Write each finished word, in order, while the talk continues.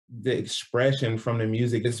the expression from the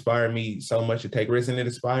music inspired me so much to take risks, and it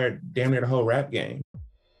inspired damn near the whole rap game.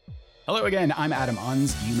 Hello again, I'm Adam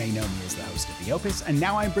Unz. You may know me as the host of The Opus, and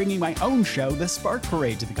now I'm bringing my own show, The Spark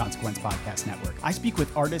Parade, to the Consequence Podcast Network. I speak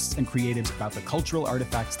with artists and creatives about the cultural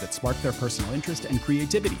artifacts that spark their personal interest and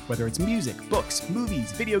creativity, whether it's music, books,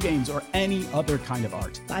 movies, video games, or any other kind of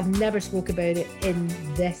art. I've never spoke about it in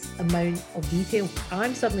this amount of detail.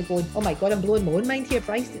 I'm suddenly going, oh my God, I'm blowing my own mind here,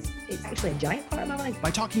 Christ. It's actually a giant part of my life.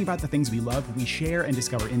 By talking about the things we love, we share and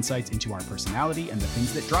discover insights into our personality and the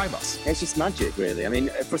things that drive us. It's just magic, really. I mean,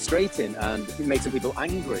 frustrating, and it makes some people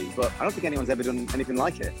angry, but I don't think anyone's ever done anything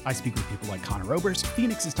like it. I speak with people like Connor Oberst,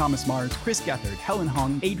 Phoenix's Thomas Mars, Chris Gethard, Helen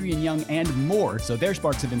Hong, Adrian Young, and more, so their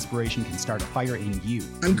sparks of inspiration can start a fire in you.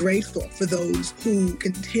 I'm grateful for those who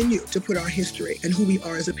continue to put our history and who we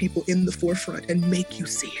are as a people in the forefront and make you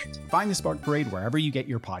see it. Find The Spark Parade wherever you get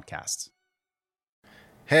your podcasts.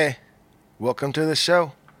 Hey, welcome to the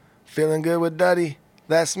show. Feeling good with Duddy.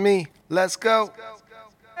 That's me. Let's go.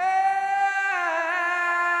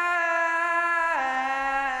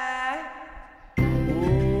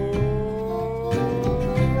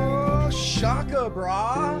 Shaka,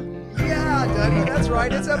 brah. Yeah, Duddy, that's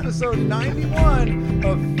right. It's episode 91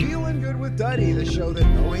 of Feeling Good with Duddy, the show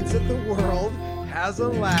that points at the world, has a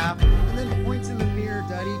laugh, and then points in the mirror.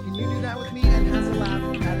 Duddy, can you do that with me? And has a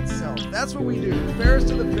laugh at itself. That's what we do. Fairest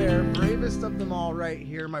of the fair, bravest of them all right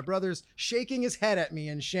here. My brother's shaking his head at me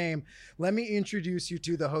in shame. Let me introduce you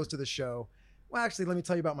to the host of the show. Well, actually, let me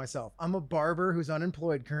tell you about myself. I'm a barber who's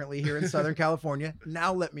unemployed currently here in Southern California.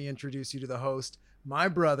 Now let me introduce you to the host, my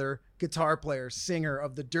brother, guitar player, singer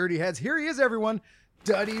of the Dirty Heads. Here he is, everyone,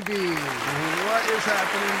 Duddy B. What is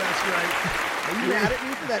happening? That's right. Are you mad at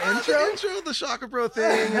me for that intro? The intro, the Shaka Bro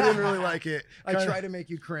thing. I didn't really like it. I try to make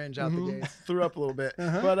you cringe out the gates. Threw up a little bit.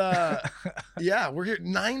 But yeah, we're here.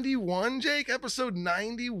 91, Jake. Episode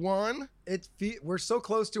 91. We're so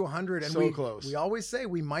close to 100, and we always say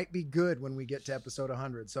we might be good when we get to episode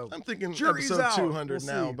 100. So I'm thinking episode 200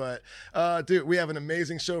 now. But dude, we have an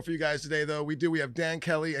amazing show for you guys today, though. We have Dan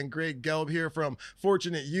Kelly and Greg Gelb here from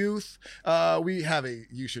Fortunate Youth. We have a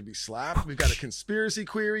You Should Be Slapped. We've got a conspiracy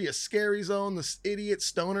query, a scary zone. The idiot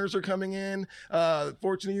stoners are coming in.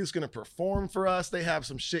 Fortunate Youth's going to perform for us. They have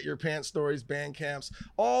some shit your pants stories, band camps,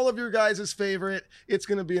 all of your guys' favorite. It's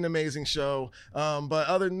going to be an amazing show. But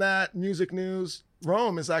other than that, music news.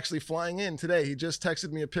 Rome is actually flying in today. He just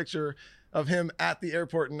texted me a picture of him at the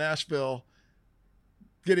airport in Nashville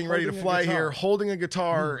getting ready to fly here, holding a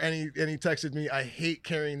guitar, and he texted me, I hate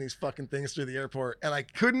carrying these fucking things through the airport. And I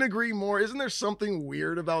couldn't agree more. Isn't there something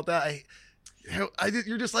weird about that?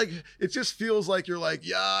 You're just like, it just feels like you're like,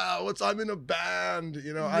 yeah, I'm in a band,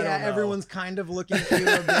 you know? I don't know. Everyone's kind of looking at you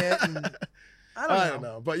a bit. And I don't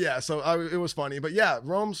know. But yeah, so it was funny. But yeah,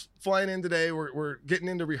 Rome's flying in today. We're getting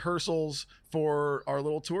into rehearsals for our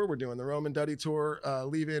little tour we're doing, the Rome and Duddy tour,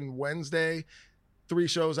 leaving Wednesday. 3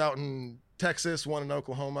 shows out in Texas, 1 in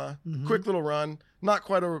Oklahoma. Quick little run. Not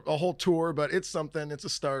quite a whole tour, but it's something. It's a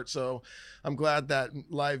start. So I'm glad that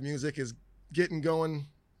live music is getting going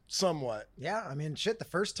somewhat. Yeah, I mean, shit, the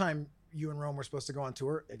first time you and Rome were supposed to go on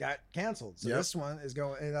tour, it got canceled. So this one is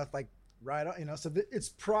going, that's like right on, you know, so it's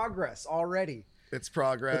progress already. It's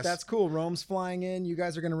progress. But that's cool. Rome's flying in. You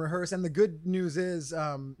guys are going to rehearse. And the good news is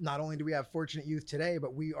not only do we have Fortunate Youth today,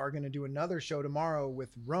 but we are going to do another show tomorrow with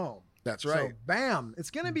Rome. That's right. So bam, it's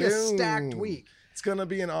going to be a stacked week. It's going to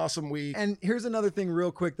be an awesome week. And here's another thing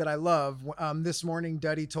real quick that I love. This morning,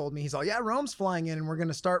 Duddy told me, he's all, yeah, Rome's flying in and we're going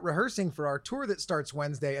to start rehearsing for our tour that starts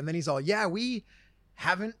Wednesday. And then he's all, yeah, we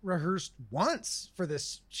haven't rehearsed once for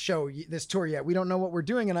this show, this tour yet. We don't know what we're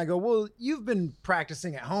doing. And I go, well, you've been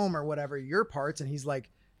practicing at home or whatever, your parts. And he's like,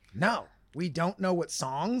 no, we don't know what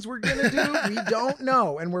songs we're going to do. We don't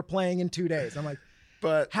know. And we're playing in 2 days. I'm like,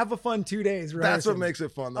 but have a fun 2 days. Rehearsing. That's what makes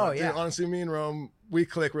it fun, though. Oh, yeah. Dude, honestly, me and Rome, we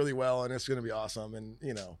click really well, and it's going to be awesome. And,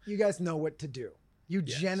 you know, you guys know what to do. You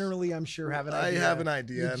generally, I'm sure, have an idea. I have an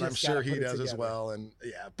idea, and I'm sure he does as well. And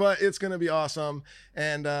yeah, but it's going to be awesome.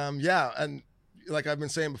 And yeah, and like I've been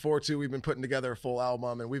saying before, too, we've been putting together a full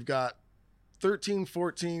album, and we've got 13,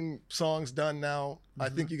 14 songs done now. I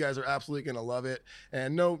think you guys are absolutely going to love it.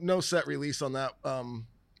 And no set release on that,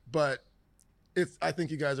 but I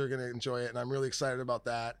think you guys are going to enjoy it, and I'm really excited about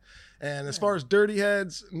that. And as far as Dirty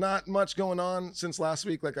Heads, not much going on since last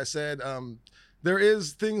week. Like I said, there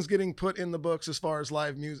is things getting put in the books as far as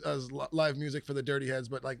live music for the Dirty Heads,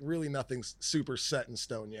 but like really nothing's super set in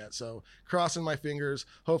stone yet. So crossing my fingers,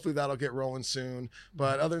 hopefully that'll get rolling soon.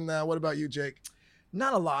 But other than that, what about you, Jake?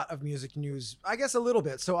 Not a lot of music news, I guess a little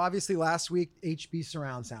bit. So obviously last week, HB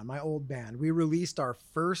Surround Sound, my old band, we released our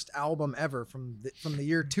first album ever from the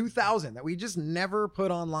year 2000 that we just never put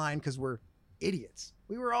online because we're idiots.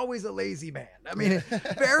 We were always a lazy band. I mean,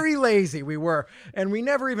 very lazy we were. And we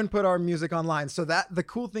never even put our music online. So that the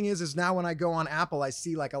cool thing is now when I go on Apple, I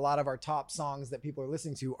see like a lot of our top songs that people are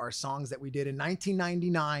listening to are songs that we did in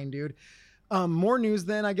 1999, dude. More news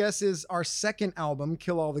then, I guess, is our second album,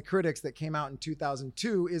 Kill All the Critics, that came out in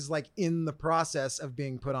 2002, is like in the process of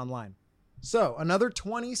being put online. So another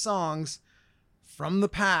 20 songs from the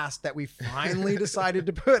past that we finally decided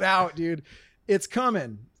to put out, dude. It's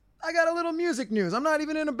coming. I got a little music news. I'm not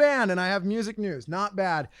even in a band and I have music news. Not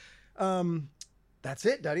bad. That's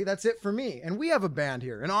it, Duddy. That's it for me. And we have a band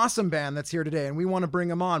here, an awesome band that's here today, and we want to bring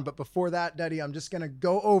them on. But before that, Duddy, I'm just going to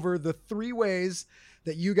go over the 3 ways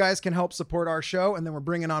that you guys can help support our show, and then we're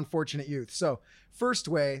bringing on Fortunate Youth. So first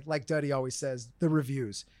way, like Duddy always says, the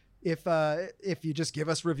reviews. If you just give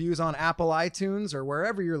us reviews on Apple iTunes or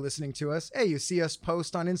wherever you're listening to us, hey, you see us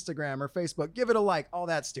post on Instagram or Facebook, give it a like, all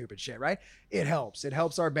that stupid shit, right? It helps. It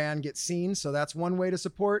helps our band get seen. So that's one way to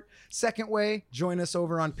support. Second way, join us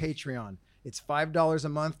over on Patreon. It's $5 a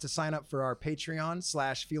month to sign up for our Patreon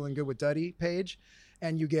 /Feeling Good with Duddy page.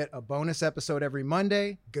 And you get a bonus episode every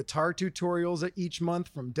Monday, guitar tutorials each month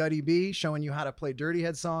from Duddy B, showing you how to play Dirty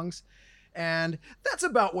Head songs. And that's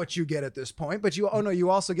about what you get at this point. But you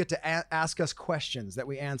also get to ask us questions that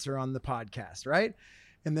we answer on the podcast, right?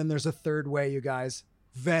 And then there's a third way, you guys,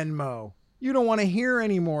 Venmo. You don't want to hear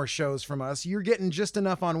any more shows from us. You're getting just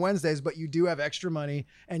enough on Wednesdays, but you do have extra money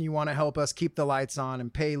and you want to help us keep the lights on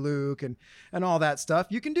and pay Luke and all that stuff.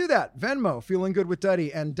 You can do that. Venmo, Feeling Good with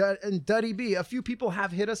Duddy and Duddy B. A few people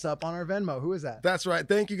have hit us up on our Venmo. Who is that? That's right.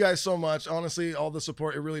 Thank you guys so much. Honestly, all the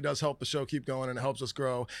support, it really does help the show keep going and it helps us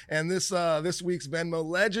grow. And this week's Venmo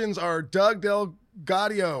legends are Doug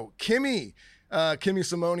Delgadio, Kimmy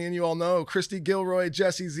Simonian, you all know, Christy Gilroy,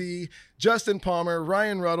 Jesse Z, Justin Palmer,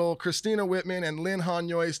 Ryan Ruddle, Christina Whitman, and Lynn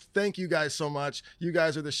Honyoist. Thank you guys so much. You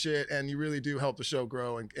guys are the shit, and you really do help the show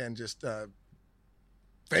grow and just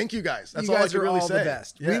thank you guys. That's all I can really say. The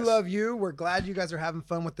best. Yes. We love you. We're glad you guys are having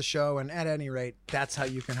fun with the show, and at any rate, that's how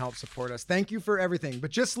you can help support us. Thank you for everything,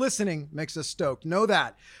 but just listening makes us stoked. Know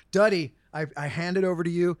that. Duddy, I hand it over to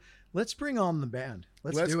you. Let's bring on the band.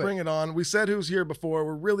 Let's bring it on. We said who's here before.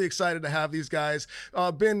 We're really excited to have these guys.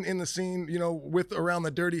 Been in the scene, with around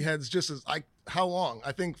the Dirty Heads how long?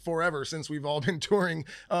 I think forever since we've all been touring.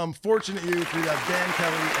 Fortunate Youth. We got Dan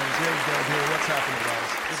Kelly and Greg Gelb here. What's happening, guys?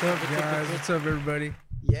 What's up, guys? What's up, everybody?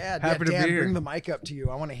 Yeah, happy to Dan, be here. Bring the mic up to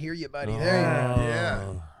you. I want to hear you, buddy. There you go.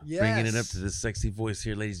 Yeah. Yes. Bringing it up to the sexy voice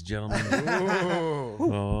here, ladies and gentlemen.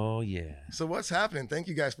 Oh, yeah. So what's happening? Thank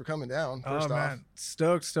you guys for coming down. First off. Man.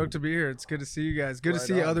 Stoked to be here. It's good to see you guys. Good to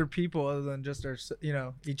see other people other than just our,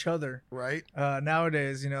 each other. Right.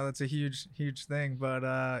 Nowadays, that's a huge thing.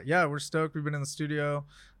 But yeah, we're stoked. We've been in the studio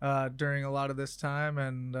during a lot of this time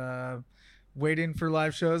and waiting for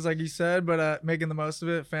live shows, like you said, but making the most of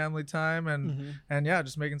it, family time, and yeah,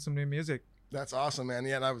 just making some new music. That's awesome, man.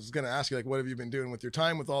 Yeah, and I was going to ask you, what have you been doing with your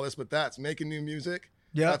time with all this? But that's making new music.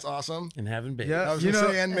 Yeah, that's awesome. And having babies. Yeah, I was going to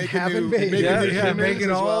say, and making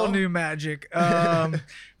making all new magic.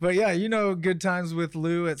 But yeah, good times with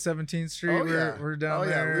Lou at 17th Street. We're down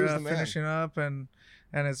there finishing up, and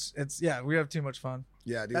it's we have too much fun.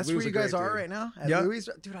 Yeah, dude, that's Lou's where you guys are right now at Louis.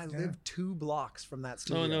 Dude, I live 2 blocks from that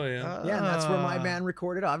studio. Oh no, yeah. Yeah, and that's where my band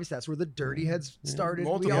recorded. Obviously, that's where the Dirty Heads started.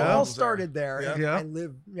 Multiple we all started there. Yeah. And I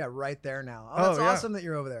live right there now. Oh, that's awesome that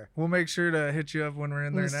you're over there. We'll make sure to hit you up when we're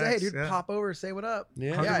in there next. Dude, pop over, say what up.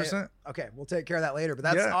 Yeah, 100%. Okay, we'll take care of that later. But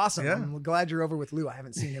that's awesome. Yeah. I'm glad you're over with Lou. I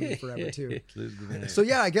haven't seen him in forever too. So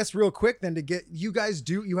yeah, I guess real quick then to get you guys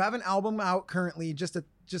you have an album out currently just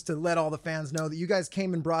to let all the fans know that you guys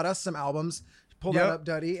came and brought us some albums. Pull that up,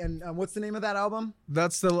 Duddy. And what's the name of that album?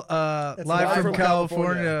 That's the Live from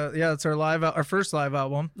California. Yeah, it's our first live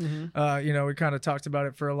album. Mm-hmm. We kind of talked about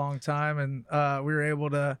it for a long time, and we were able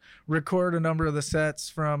to record a number of the sets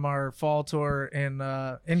from our fall tour in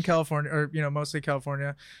California, or mostly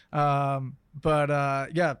California.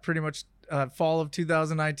 But pretty much. Fall of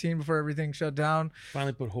 2019 before everything shut down.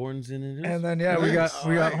 Finally put horns in it. And then we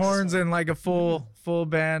got horns and like a full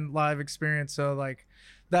band live experience. So like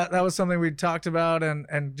that was something we talked about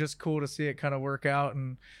and just cool to see it kind of work out.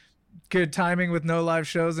 And good timing with no live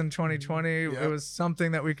shows in 2020. Yep. It was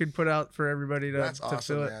something that we could put out for everybody to That's to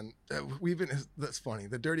awesome, feel it. man. That's funny.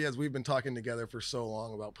 The Dirty Heads, we've been talking together for so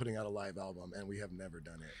long about putting out a live album, and we have never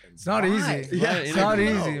done it. And It's not easy. Yeah, It's not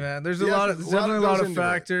easy, man. There's definitely a lot of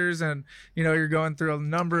factors, and you're going through a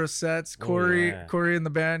number of sets. Corey in the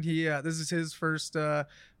band, this is his first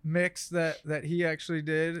mix that he actually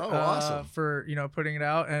did awesome. for putting it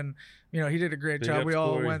out, and he did a great job. We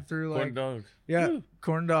all went through like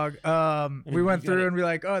corn dog. We went through and be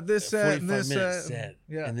like, oh, this set and this set.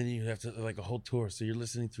 Yeah, and then you have to like a whole tour, so you're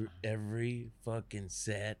listening through every fucking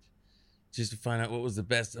set just to find out what was the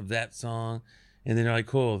best of that song, and then you're like,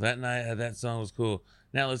 cool, that night that song was cool.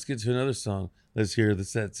 Now let's get to another song. Let's hear the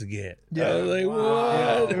sets again. Yeah, I was like,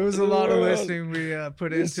 what? Yeah, it was a lot of listening we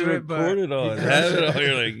put into it, but recorded on. Have it all.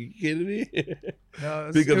 You're like, you kidding me?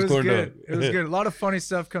 No, it was Corn good. dog. It was good. A lot of funny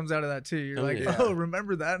stuff comes out of that too. You're oh,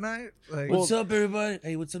 remember that night? Like, what's up, everybody?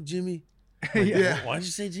 Hey, what's up, Jimmy? Yeah. Why'd you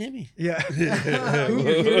say Jimmy? Yeah. You're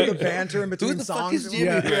hearing the banter in between Who the songs. fuck is Jimmy?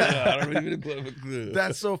 I don't even have a clue.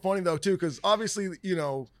 That's so funny though too, because obviously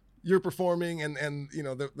you're performing and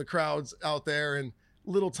the crowd's out there, and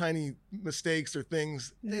little tiny mistakes or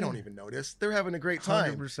things they don't even notice. They're having a great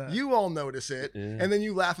time. 100%. You all notice it, and then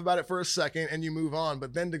you laugh about it for a second and you move on.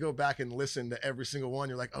 But then to go back and listen to every single one,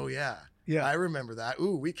 you're like, oh yeah, I remember that.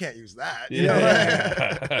 Ooh, we can't use that.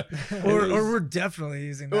 Or we're definitely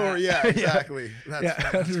using that. Or exactly. That's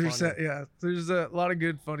 100%. Yeah, there's a lot of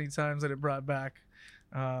good funny times that it brought back.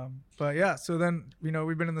 But yeah, so then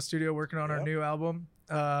we've been in the studio working on our new album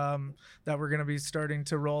that we're gonna be starting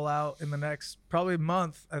to roll out in the next probably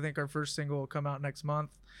month. I think our first single will come out next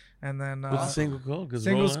month, and then what's the single called?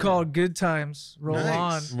 Single's called "Good Times." Roll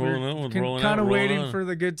on. Kind of waiting for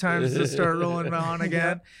the good times to start rolling on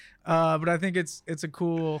again. But I think it's a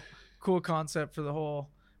cool concept for the whole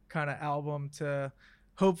kind of album to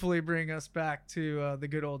hopefully bring us back to the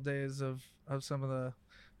good old days of some of the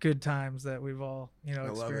good times that we've all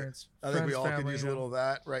experienced. I think we all could use a little of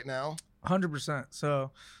that right now. 100%.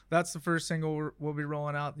 So that's the first single we'll be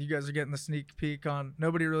rolling out. You guys are getting the sneak peek on.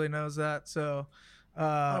 Nobody really knows that. So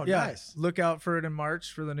nice. Look out for it in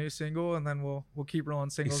March for the new single, and then we'll keep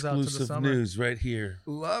rolling singles out to the summer. Exclusive news right here.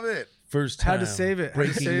 Love it. First time. Had to save it.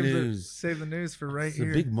 Breaking news. Save the news for right it's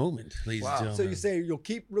here. A big moment, ladies and gentlemen. So you say you'll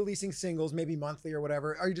keep releasing singles, maybe monthly or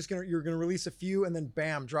whatever. Are you just you're gonna release a few and then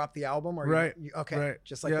bam, drop the album? Or right.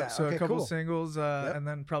 Just like that. So okay, a couple cool. singles, and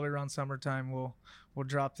then probably around summertime we'll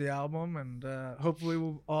drop the album, and hopefully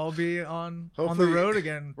we'll all be on the road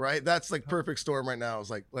again. Right. That's like perfect storm right now. It's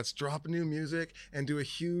like, let's drop new music and do a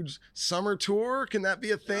huge summer tour. Can that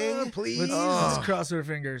be a thing? Please. Let's cross our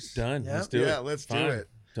fingers. Done. Let's do it. Yeah, let's do it.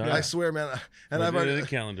 Done. I swear, man. And I've already the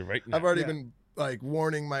calendar right now. I've already been like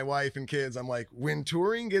warning my wife and kids. I'm like, when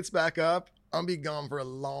touring gets back up, I'll be gone for a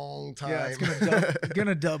long time. Yeah, it's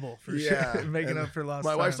gonna double for sure. Making up for lost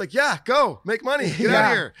time. My wife's like, yeah, go make money, get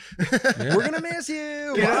out of here. We're gonna miss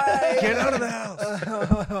you. Get out of the house.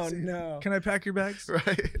 Oh no! Can I pack your bags?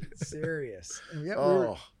 Right. Serious.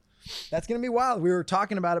 That's gonna be wild. We were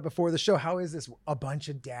talking about it before the show. How is this? A bunch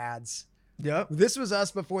of dads. Yep. This was us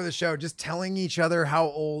before the show, just telling each other how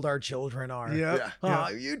old our children are. Yep.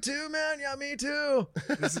 You too, man. Yeah, me too.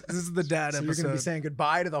 This is the dad episode. You're going to be saying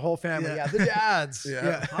goodbye to the whole family. Yeah, the dads.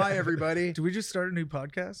 Hi, everybody. Did we just start a new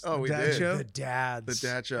podcast? Oh, we did. did. The dads. The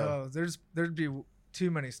dad show. Oh, there'd be too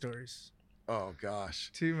many stories. Oh,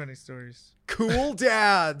 gosh. Too many stories. Cool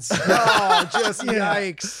dads. Oh, just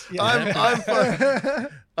yikes. Yeah. I'm fine.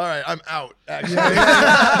 All right, I'm out, actually.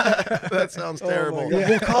 That sounds terrible.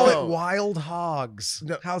 We'll call it Wild Hogs.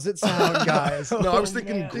 No. How's it sound, guys? No, I was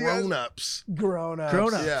thinking grown-ups.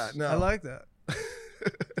 Grown-ups. Yeah, no. I like that.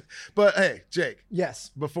 But hey, Jake.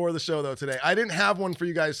 Yes. Before the show though today, I didn't have one for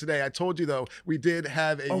you guys today. I told you though, we did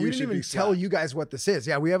have a. We didn't even tell you guys what this is.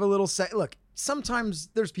 Yeah, we have a little set. Look, sometimes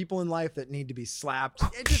there's people in life that need to be slapped.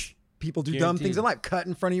 People do dumb things in life, cut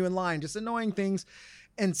in front of you in line, just annoying things.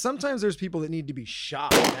 And sometimes there's people that need to be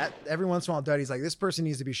shot. Every once in a while, Duddy's like, this person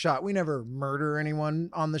needs to be shot. We never murder anyone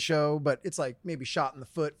on the show, but it's like maybe shot in the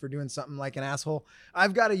foot for doing something like an asshole.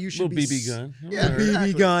 I've got a BB gun. Yeah,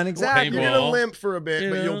 BB gun. Exactly. You're going to limp for a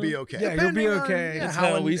bit, but you'll be okay. Yeah, you'll be okay. That's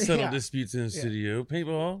how we settle disputes in the studio.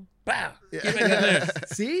 Paintball. Bow. Get back in there.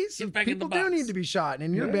 See? People do need to be shot. And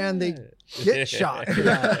in your band, they get shot.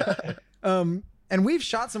 And we've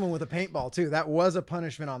shot someone with a paintball too. That was a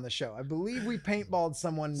punishment on the show. I believe we paintballed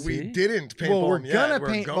someone. We didn't paintball. Well, we're gonna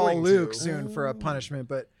paintball Luke soon for a punishment,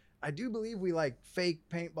 but I do believe we fake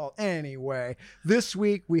paintball. Anyway, this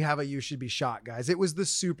week we have a You Should Be Shot, guys. It was the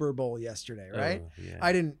Super Bowl yesterday, right? Yeah.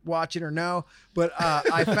 I didn't watch it or know, but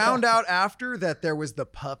I found out after that there was the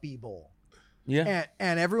Puppy Bowl. Yeah.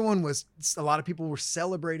 And everyone was, a lot of people were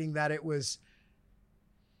celebrating that it was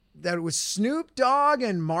Snoop Dogg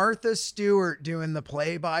and Martha Stewart doing the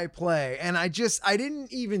play-by-play. And I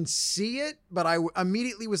didn't even see it, but I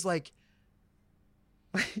immediately was like,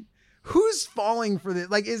 who's falling for this?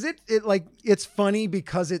 Like, is it like, it's funny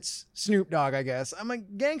because it's Snoop Dogg, I guess. I'm a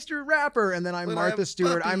gangster rapper, and then I'm Martha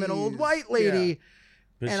Stewart. I'm an old white lady. Yeah.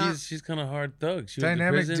 But she's kind of hard thug. She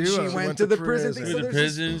dynamic went to prison. duo. She went to the prison. She went to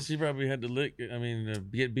prison. She probably had to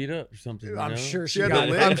get beat up or something. I'm sure she got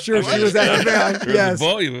it. I'm sure she was at the band. Yes.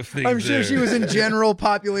 Volume of things I'm sure she was in general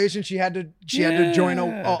population. She had to join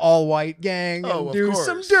a all white gang and do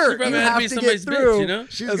some dirt. You have to get through.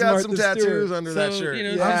 Bitch, She's got some tattoos under that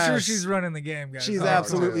shirt. I'm sure she's running the game, guys. She's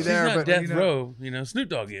absolutely there. She's not but death row. Snoop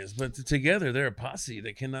Dogg is, but together they're a posse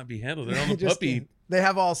that cannot be handled. They're on the puppy. They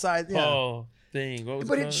have all sides. Yeah. Thing.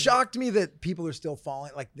 But it shocked me that people are still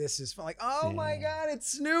falling like this is like, oh my God,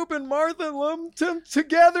 it's Snoop and Martha lumped them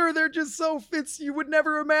together. They're just so fits. You would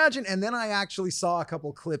never imagine. And then I actually saw a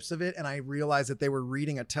couple clips of it and I realized that they were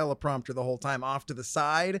reading a teleprompter the whole time off to the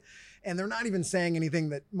side. And they're not even saying anything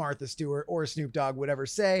that Martha Stewart or Snoop Dogg would ever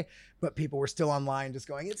say, but people were still online just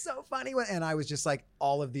going, it's so funny. And I was just like,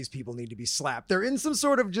 all of these people need to be slapped. They're in some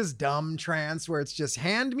sort of just dumb trance where it's just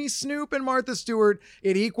hand me Snoop and Martha Stewart.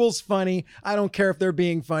 It equals funny. I don't care if they're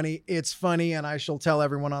being funny. It's funny. And I shall tell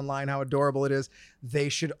everyone online how adorable it is. They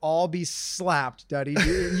should all be slapped, Duddy.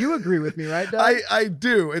 You agree with me, right, Duddy? I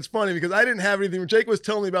do. It's funny because I didn't have anything. Jake was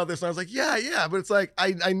telling me about this and I was like, yeah. But it's like,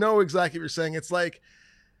 I know exactly what you're saying. It's like,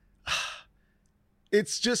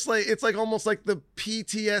 it's like almost like the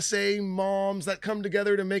PTSA moms that come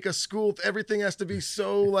together to make a school. Everything has to be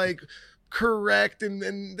so like correct and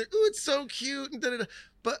ooh, it's so cute and da-da-da.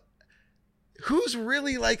 But who's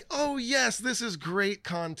really like, oh yes, this is great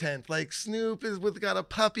content. Like Snoop got a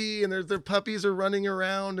puppy and their puppies are running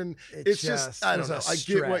around and it's just I don't know. I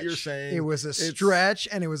get what you're saying. It was a stretch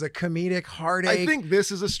and it was a comedic heartache. I think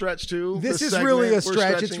this is a stretch too. This is really a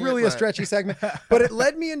stretch. It's really a stretchy segment. But it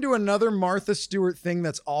led me into another Martha Stewart thing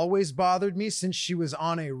that's always bothered me since she was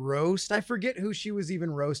on a roast. I forget who she was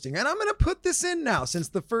even roasting. And I'm going to put this in now since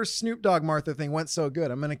the first Snoop Dogg Martha thing went so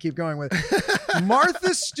good. I'm going to keep going with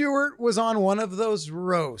Martha Stewart was on one of those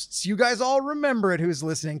roasts. You guys all remember it who's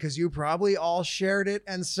listening because you probably all shared it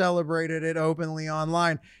and celebrated it openly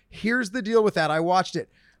online. Here's the deal with that. I watched it.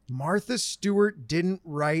 Martha Stewart didn't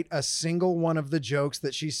write a single one of the jokes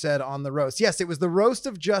that she said on the roast. Yes, it was the roast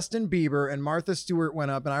of Justin Bieber and Martha Stewart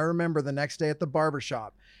went up. And I remember the next day at the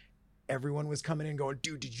barbershop, everyone was coming in going,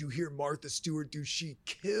 dude, did you hear Martha Stewart? Dude, she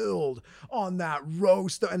killed on that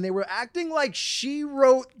roast. And they were acting like she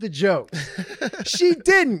wrote the jokes. She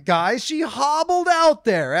didn't, guys. She hobbled out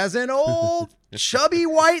there as an old chubby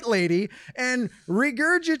white lady and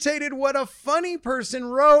regurgitated what a funny person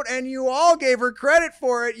wrote. And you all gave her credit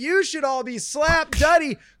for it. You should all be slapped.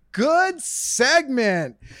 Duddy, good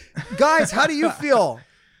segment. Guys, how do you feel?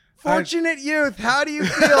 Fortunate Youth, how do you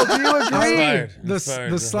feel? Do you agree?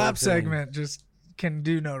 The slap segment just can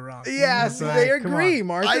do no wrong. Yes, they agree,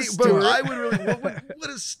 Martha Stewart. But I would really, what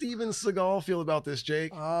does Steven Seagal feel about this,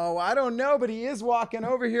 Jake? Oh, I don't know, but he is walking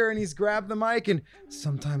over here and he's grabbed the mic and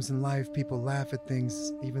sometimes in life people laugh at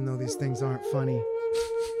things even though these things aren't funny.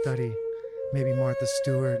 Duddy, maybe Martha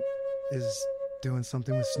Stewart is doing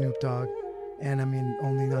something with Snoop Dogg. And I mean,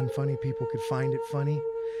 only unfunny people could find it funny.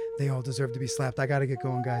 They all deserve to be slapped. I got to get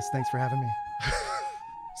going, guys. Thanks for having me.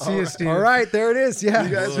 See you, Steve. All right, there it is. Yeah. You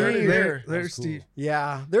guys heard it here. There's Steve.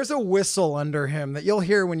 Yeah, there's a whistle under him that you'll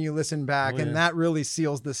hear when you listen back, and that really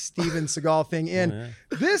seals the Steven Seagal thing in.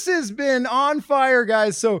 This has been on fire,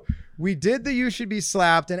 guys. So we did the You Should Be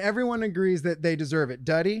Slapped, and everyone agrees that they deserve it.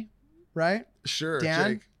 Duddy, right? Sure,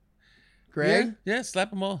 Dan? Jake. Greg? Yeah,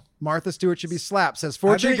 slap them all. Martha Stewart should be slapped, says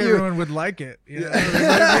Fortunate I think Youth. everyone would like it. Yeah,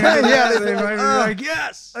 they might be like,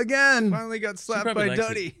 yes, again. Finally got slapped by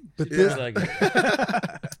Duddy. But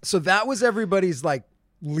so that was everybody's like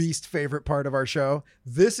least favorite part of our show.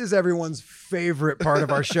 This is everyone's favorite part of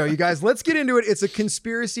our show. You guys, let's get into it. It's a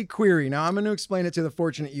conspiracy query. Now I'm going to explain it to the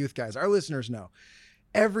Fortunate Youth guys. Our listeners know.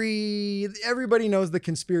 Everybody knows the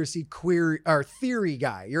conspiracy query or theory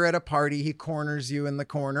guy. You're at a party, he corners you in the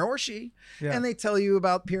corner, or she, and they tell you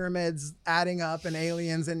about pyramids adding up and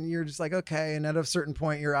aliens, and you're just like, okay. And at a certain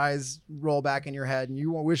point, your eyes roll back in your head, and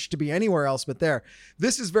you won't wish to be anywhere else but there.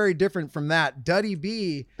 This is very different from that. Duddy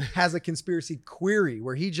B has a conspiracy query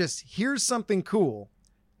where he just hears something cool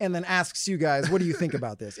and then asks you guys, what do you think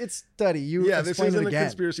about this? It's Duddy. This isn't a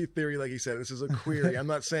conspiracy theory, like he said. This is a query. I'm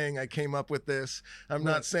not saying I came up with this. I'm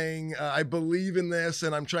not saying I believe in this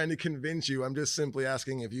and I'm trying to convince you. I'm just simply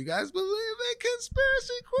asking if you guys believe in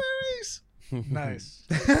conspiracy queries. Nice.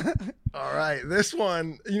 All right, this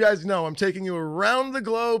one, you guys know I'm taking you around the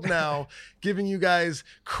globe now, giving you guys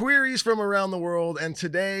queries from around the world. And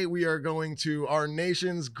today we are going to our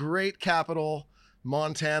nation's great capital,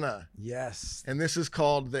 Montana. Yes. And this is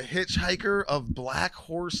called The Hitchhiker of Black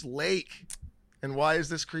Horse Lake. And why is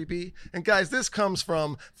this creepy? And guys, this comes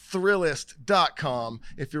from Thrillist.com,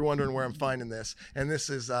 if you're wondering where I'm finding this. And this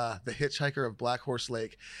is The Hitchhiker of Black Horse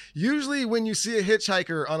Lake. Usually when you see a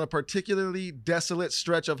hitchhiker on a particularly desolate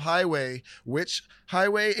stretch of highway, which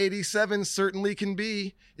Highway 87 certainly can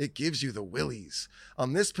be, it gives you the willies.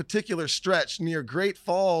 On this particular stretch near Great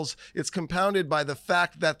Falls, it's compounded by the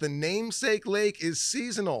fact that the namesake lake is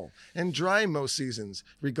seasonal and dry most seasons.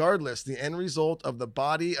 Regardless, the end result of the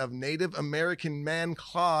body of Native American man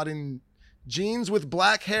clad in jeans with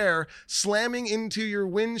black hair slamming into your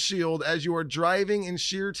windshield as you are driving in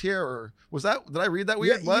sheer terror. Was that, did I read that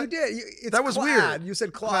weird? Yeah, what? you did. That was weird. weird. You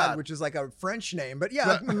said Claude, which is like a French name. But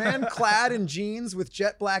yeah, a man clad in jeans with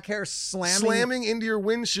jet black hair slamming into your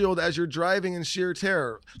windshield as you're driving in sheer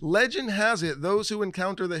terror. Legend has it, those who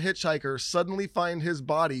encounter the hitchhiker suddenly find his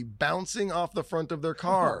body bouncing off the front of their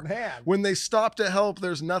car. Oh, man. When they stop to help,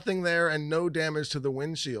 there's nothing there and no damage to the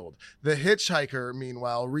windshield. The hitchhiker,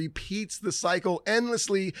 meanwhile, repeats the cycle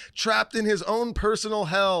endlessly, trapped in his own personal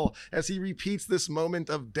hell as he repeats this moment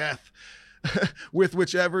of death with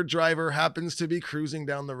whichever driver happens to be cruising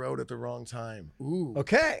down the road at the wrong time. Ooh.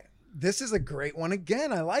 Okay. This is a great one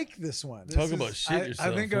again. I like this one. Talk about shit yourself.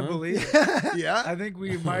 I think I believe it. Yeah. I think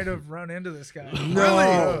we might have run into this guy.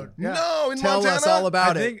 No. Yeah. No, in Tell Montana? us all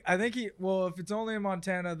about it. I think if it's only in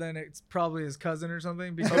Montana, then it's probably his cousin or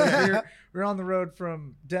something, because we're on the road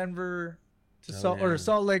from Denver to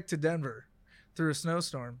Salt Lake to Denver through a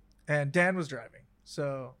snowstorm, and Dan was driving.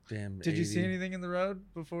 So did you see anything in the road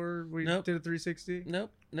before we did a 360?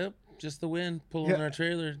 Nope. Just the wind pulling our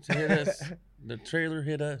trailer to hit us. The trailer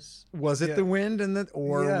hit us. Was it the wind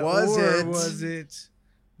or was it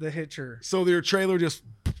the hitcher? So your trailer just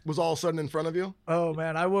was all of a sudden in front of you? Oh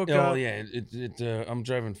man, I woke up. Oh yeah, I'm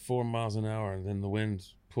driving 4 miles an hour, and then the wind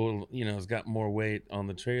pulled. It's got more weight on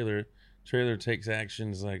the trailer. Trailer takes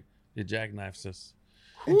actions like it jackknifes us.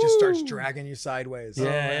 It just starts dragging you sideways.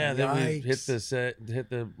 Yeah. Then we hit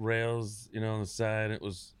the rails, on the side. It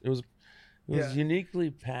was a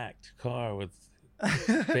uniquely packed car with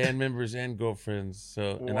band members and girlfriends.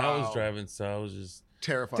 So and I was driving, so I was just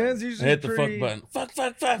terrified. Dan's usually I hit the fuck button.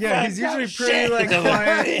 Fuck. Yeah, he's usually pretty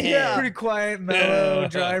quiet, pretty quiet, mellow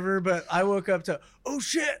driver. But I woke up to oh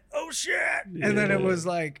shit, and then it was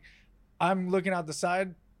like I'm looking out the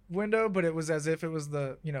side window, but it was as if it was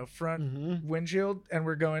the front windshield, and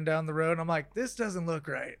we're going down the road. I'm like, this doesn't look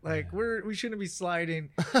right. Like we shouldn't be sliding.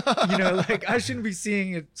 Like I shouldn't be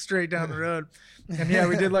seeing it straight down the road. And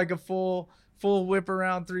we did like a full whip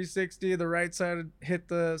around 360. The right side hit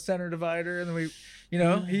the center divider, and then we,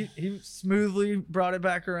 he smoothly brought it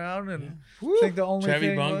back around. And I think the only Travis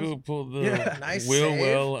thing Bongo was, pulled the nice wheel save.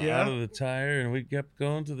 well out of the tire, and we kept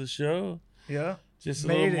going to the show. Yeah. Just a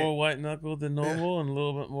little more white knuckled than normal, and a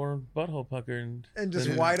little bit more butthole puckered. And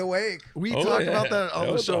just wide awake. We talked about that on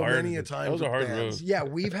the show many a time. That was a hard road. Yeah,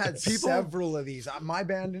 we've had several of these. My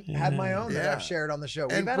band had my own that I've shared on the show.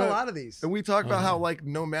 We've had a lot of these. And we talked about how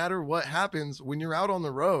no matter what happens, when you're out on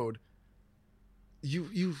the road,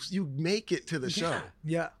 you make it to the show.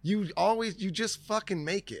 Yeah. You just fucking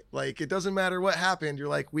make it. Like, it doesn't matter what happened. You're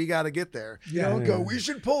like, we got to get there. You don't go, we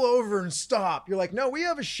should pull over and stop. You're like, no, we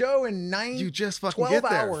have a show in 9, you just fucking 12 get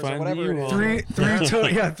there. hours or whatever it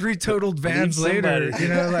is. Three totaled vans later,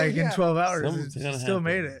 in 12 hours, Something's still happen.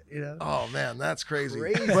 made it, Oh man, that's crazy.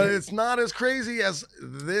 But it's not as crazy as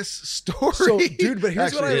this story. So, dude, but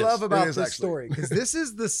here's what I love about this this story, because this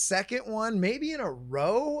is the second one, maybe in a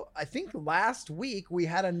row. I think last week we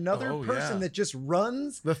had another person that just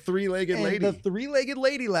runs. The three-legged lady. The three-legged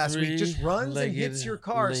lady last week just runs and hits your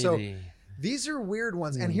car. Lady. So these are weird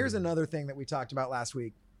ones. And here's another thing that we talked about last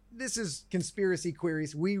week. This is conspiracy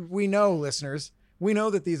queries. We know, listeners, we know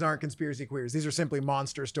that these aren't conspiracy queries. These are simply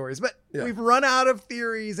monster stories. But we've run out of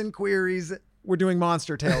theories and queries. We're doing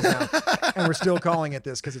monster tales now. And we're still calling it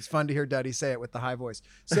this because it's fun to hear Duddy say it with the high voice.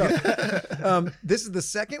 So this is the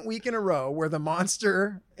second week in a row where the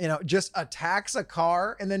monster, just attacks a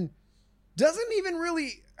car and then doesn't even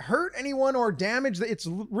really hurt anyone or damage. It's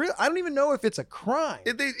real. I don't even know if it's a crime.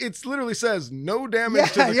 It literally says no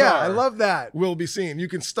damage to the car. Yeah, I love that. Will be seen. You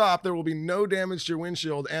can stop. There will be no damage to your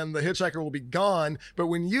windshield, and the hitchhiker will be gone. But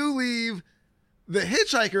when you leave, the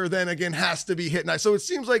hitchhiker then again has to be hit. So it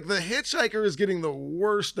seems like the hitchhiker is getting the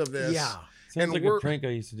worst of this. Yeah. Sounds like a prank I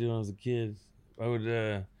used to do when I was a kid. I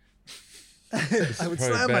would I would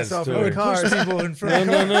slam myself in story. the car. Push people in front.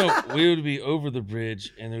 No. We would be over the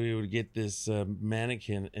bridge, and then we would get this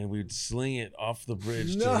mannequin, and we would sling it off the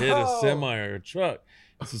bridge to hit a semi or a truck.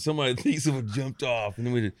 So somebody thinks someone jumped off, and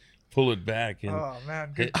then we'd pull it back. And oh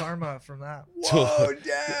man, good karma from that. Whoa,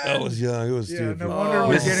 Dad! I was young. It was stupid. No wonder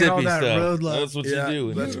we're getting all that stuff. road love. That's what you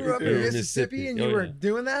do. You grew up in Mississippi, and you were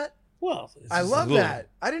doing that. Well, I love that.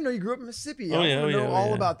 I didn't know you grew up in Mississippi. I know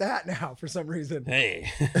all about that now for some reason.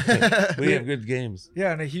 Hey, we have good games.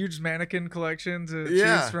 Yeah, and a huge mannequin collection to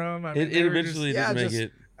choose from. I mean, it eventually didn't make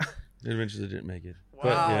it. It eventually didn't make it.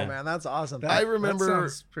 Wow, man, that's awesome. I remember,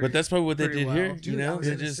 but that's probably what they did here. Dude, you know, they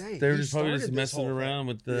were just probably just messing around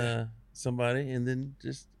with somebody, and then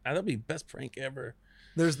that'll be best prank ever.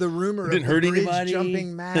 There's the rumor it didn't of hurt the bridge anybody.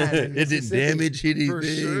 Jumping mad. It didn't damage anything. For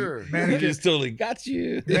sure. Mannequin just totally got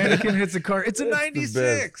you. Mannequin hits a car. It's a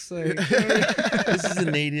 96. Like, this is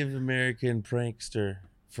a Native American prankster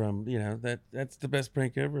from that's the best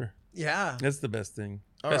prank ever. Yeah, that's the best thing.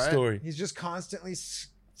 Best story. He's just constantly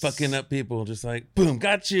fucking up people, just like boom,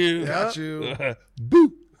 got you,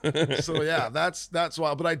 boop. So yeah, that's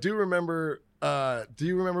wild. But I do remember. Do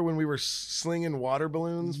you remember when we were slinging water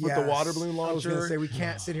balloons with the water balloon launcher? I was gonna say we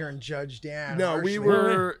can't sit here and judge Dan. No,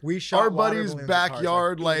 we shot our buddy's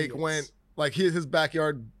backyard went like his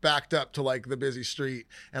backyard backed up to like the busy street,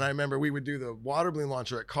 and I remember we would do the water balloon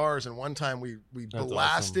launcher at cars, and one time we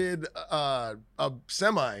blasted a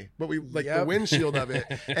semi, but we the windshield of it,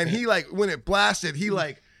 and he when it blasted, he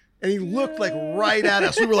looked right at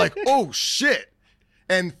us. We were like, oh shit.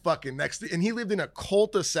 And fucking and he lived in a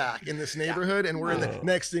cul-de-sac in this neighborhood, and we're in the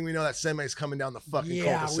next thing we know, that semi's coming down the fucking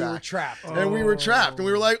cul-de-sac. Yeah, we were trapped. And we were trapped, and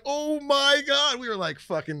we were like, oh my God. We were like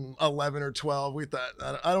fucking 11 or 12. We thought,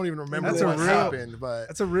 I don't even remember what happened, but.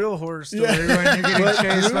 That's a real horror story when you're getting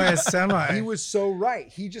chased by a semi. He was so right.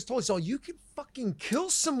 He just told us, all you can fucking kill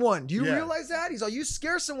someone. Do you realize that? He's all, you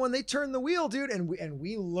scare someone, they turn the wheel, dude. And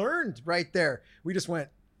we learned right there. We just went,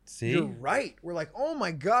 see? You're right. We're like, oh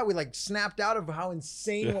my God. We snapped out of how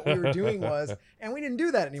insane what we were doing was. And we didn't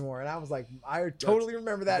do that anymore. And I was like, I totally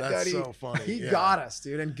remember that, Duddy. That's so funny. He got us,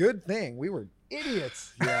 dude. And good thing. We were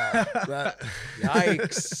idiots. Yeah.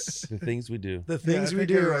 Yikes. The things we do. The things we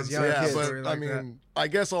do as young kids. But I mean, I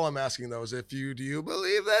guess all I'm asking though is do you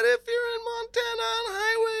believe that if you're in Montana on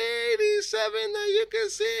Highway 87 that you can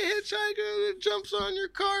see a hitchhiker that jumps on your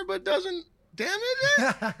car but doesn't damage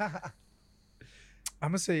it? I'm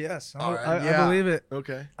gonna say yes. I believe it.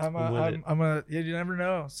 Okay. You never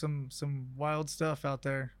know. Some wild stuff out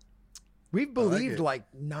there. We've believed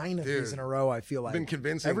 9 of these in a row. I feel like been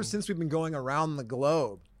convincing ever since we've been going around the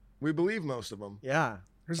globe. We believe most of them. Yeah.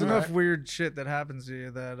 There's enough weird shit that happens to you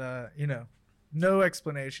that no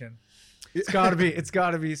explanation. It's gotta be something.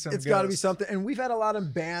 It's gotta be something. And we've had a lot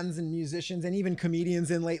of bands and musicians and even comedians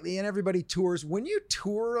in lately, and everybody tours. When you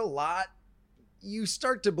tour a lot, you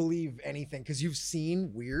start to believe anything because you've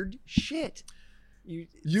seen weird shit.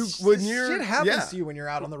 Shit happens to you when you're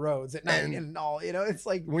out on the roads at night and all. It's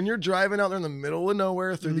like when you're driving out there in the middle of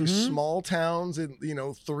nowhere through these small towns at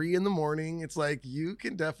 3 a.m. It's like you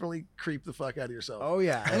can definitely creep the fuck out of yourself. Oh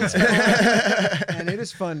yeah, and it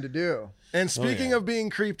is fun to do. And speaking of being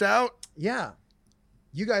creeped out,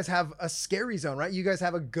 you guys have a scary zone, right? You guys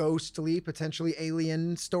have a ghostly, potentially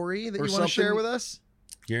alien story that you want to share with us.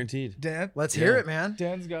 Guaranteed. Dan, let's hear it, man.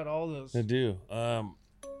 Dan's got all those. I do.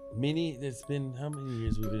 It's been how many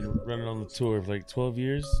years we've been running on the tour? Of 12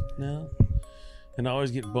 years now. And I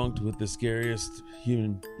always get bunked with the scariest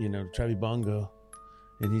human, Travi Bongo.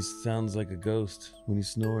 And he sounds like a ghost when he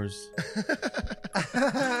snores.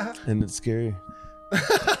 And it's scary.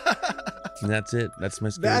 And that's it. That's my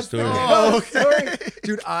scary story. Story.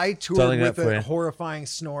 Dude, I toured with a horrifying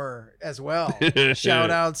snorer as well. Shout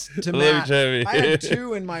outs to Matt. I had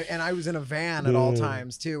 2 and I was in a van at all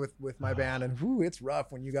times too with my band, and it's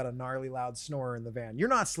rough when you got a gnarly loud snorer in the van. You're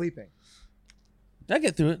not sleeping. I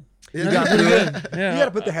get through it. You got through it. Yeah. You got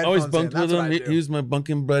to put the headphones in. I always bunked with him. He was my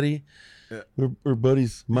bunking buddy. Yeah. We're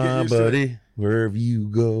buddies. My buddy. Wherever you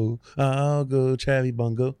go, I'll go. Travi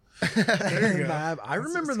Bongo. I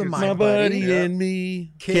remember the my buddy and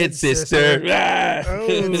me, kid sister.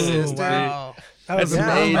 Kid sister. Wow. That's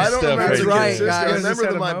I don't remember That's right, guys. I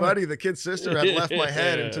remember my buddy, the kid sister, had left my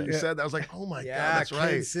head until you said that. I was like, oh my God, that's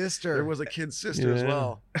right. Kid sister. There was a kid sister as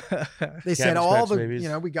well. They said all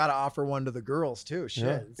the, we got to offer one to the girls too.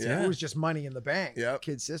 Shit. It was just money in the bank.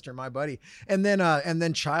 Kid sister, my buddy. And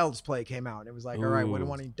then Child's Play came out. It was like, all right, what do you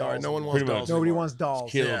want? Dolls? All right, no one wants dolls. Nobody wants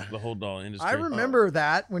dolls. Killed the whole doll industry. I remember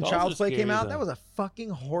that when Child's Play came out. That was a fucking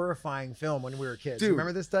horrifying film when we were kids. Dude, you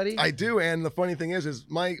remember this, Duddy? I do. And the funny thing is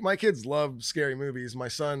my kids love scary movies. movies. My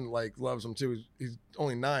son like loves them too. He's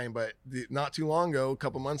only 9, but not too long ago, a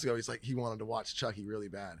couple months ago, he's like, he wanted to watch Chucky really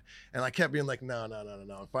bad. And I kept being like, no.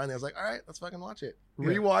 And finally I was like, all right, let's fucking watch it.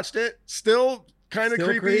 Rewatched it. Still kind of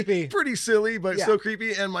creepy. Pretty silly, but still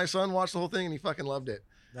creepy. And my son watched the whole thing and he fucking loved it.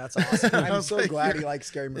 That's awesome. I'm so glad he likes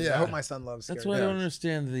scary movies. I hope my son loves scary movies. That's why I don't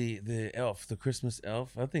understand the elf, the Christmas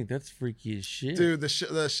elf. I think that's freaky as shit. Dude,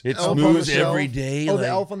 it elf moves every day. Oh, the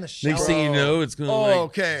elf on the shelf. Next thing you know, it's going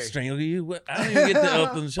to strangle you. I don't even get the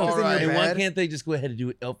elf on the shelf. And why can't they just go ahead and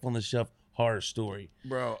do elf on the shelf horror story?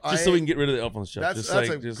 Bro, just so we can get rid of the elf on the shelf. That's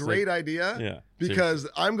a great idea. Yeah. Because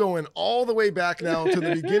I'm going all the way back now to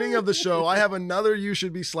the beginning of the show. I have another You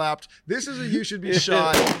Should Be Slapped. This is a You Should Be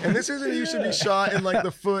Shot. And this isn't You Should Be Shot in like the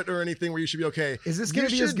foot or anything where you should be okay. Is this going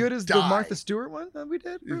to be as good as the Martha Stewart one that we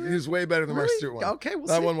did? It was way better than the Martha Stewart one. Okay, we'll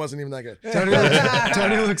that see. one wasn't even that good.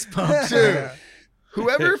 Tony looks pumped. Dude.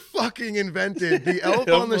 Whoever fucking invented the elf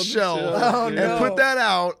on the shelf and put that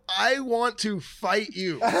out, I want to fight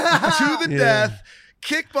you to the death,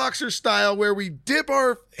 kickboxer style, where we dip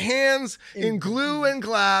our hands in glue and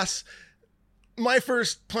glass. My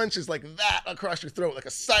first punch is like that across your throat, like a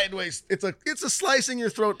sideways. It's a slicing your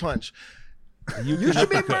throat punch. You should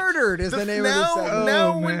be murdered is the name of the segment.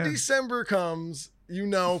 Now when December comes, you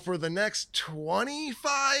know, for the next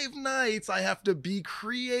 25 nights, I have to be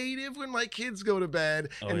creative when my kids go to bed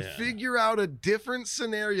and figure out a different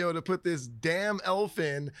scenario to put this damn elf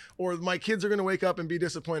in, or my kids are going to wake up and be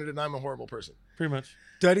disappointed and I'm a horrible person. Pretty much.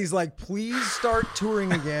 Duddy's like, please start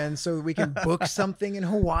touring again so we can book something in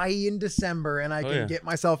Hawaii in December and I can get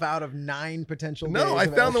myself out of 9 potential days. No, I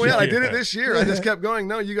found the way out. I did it this year. I just kept going,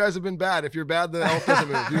 no, you guys have been bad. If you're bad, the elf doesn't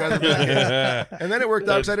move. You guys are bad. And then it worked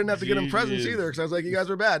out because I didn't have to get them presents either because I was like, you guys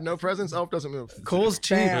are bad. No presents, elf doesn't move. Cole's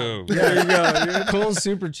cheap. There you go. Cole's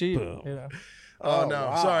super cheap. You know. Oh, no.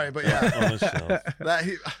 Wow. Sorry, but yeah. On the shelf.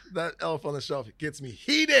 That elf on the shelf gets me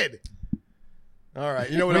heated. All right.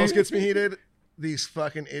 You know what else gets me heated? These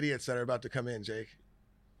fucking idiots that are about to come in, Jake.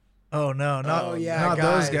 Oh no, not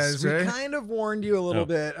guys, those guys. We right? kind of warned you a little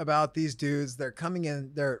bit about these dudes. They're coming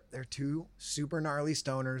in. They're 2 super gnarly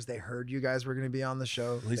stoners. They heard you guys were going to be on the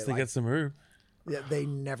show. At least they got some herb. Yeah, they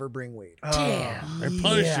never bring weed. Damn, they're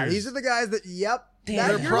punishers. Yeah, these are the guys that. Yep.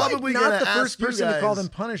 They're probably not the ask first person to call them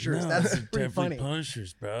punishers. No, That's pretty funny.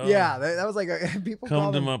 Punishers, bro. Yeah, that was like people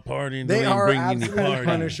come to my party and they are bring absolutely any party.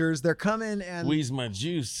 punishers. They're coming and squeeze my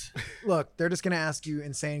juice. Look, they're just gonna ask you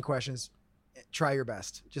insane questions. Try your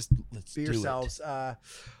best. Just be yourselves.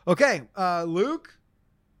 Okay, Luke,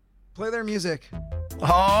 play their music. Oh,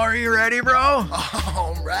 are you ready, bro?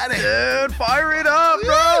 Oh, I'm ready. Dude, fire it up,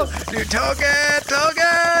 bro. Dude, took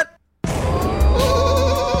it.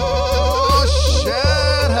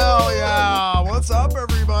 Shit, hell yeah. What's up,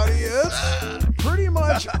 everybody? It's pretty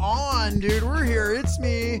much on, dude. We're here. It's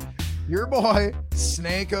me, your boy,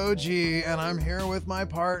 Snake OG, and I'm here with my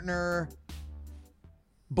partner,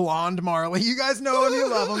 Blonde Marley. You guys know him, you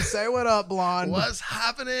love him. Say what up, Blonde. What's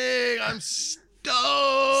happening? I'm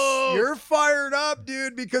stoked. You're fired up,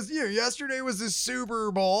 dude, because yesterday was the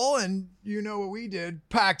Super Bowl, and you know what we did.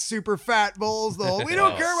 Packed super fat bowls, though. We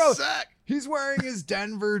don't care about He's wearing his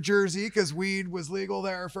Denver jersey because weed was legal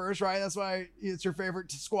there first, right? That's why it's your favorite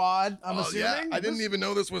squad, I'm assuming. Yeah. I didn't even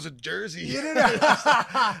know this was a jersey. You didn't.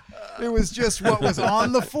 It was just what was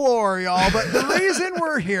on the floor, y'all. But the reason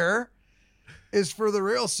we're here is for the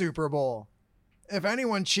real Super Bowl. If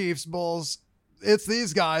anyone Chiefs, Bulls, it's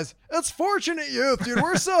these guys. It's Fortunate Youth, dude.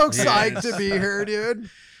 We're so psyched to be here, dude.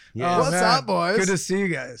 Yeah. What's up, boys? Good to see you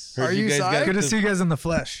guys. Are you psyched? Good to see you guys in the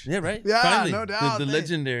flesh. Yeah, right? Yeah, finally, no doubt. The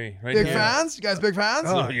legendary right big here. fans? You guys big fans?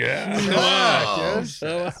 Oh, yeah.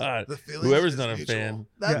 So hot. Whoever's not a fan.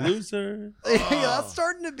 Loser. Yeah, that's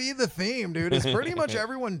starting to be the theme, dude. It's pretty much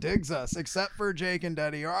everyone digs us except for Jake and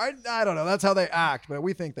Daddy. Or I don't know. That's how they act, but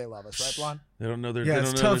we think they love us, right, Blonde? They don't know they're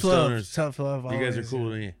it's tough love. Stoners. Tough love. You guys are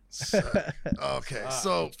cool to me. Okay,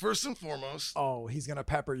 so first and foremost, he's gonna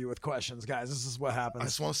pepper you with questions, guys. This is what happens. I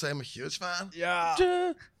just want to say I'm a huge fan.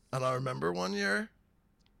 Yeah. And I remember one year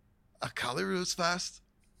at Cali Roots Fest,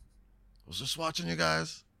 I was just watching you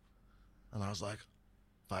guys, and I was like,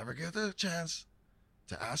 if I ever get the chance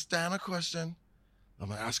to ask Dan a question, I'm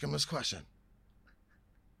gonna ask him this question.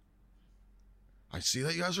 I see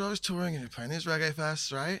that you guys are always touring and you're playing these reggae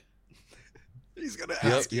fests, right? He's gonna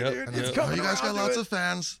ask you, dude. It's coming. You guys got lots of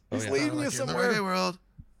fans. He's leading you somewhere. In the reggae world.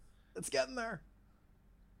 It's getting there.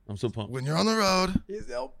 I'm so pumped. When you're on the road, he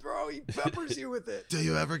peppers you with it. Do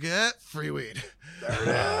you ever get free weed? There it is,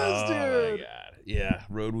 dude. Oh my God. Yeah,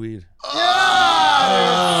 road weed.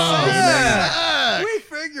 Yeah. We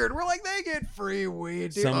figured. We're like, they get free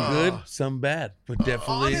weed, dude. Some good, some bad, but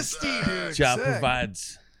definitely honesty, dude. Job Sick.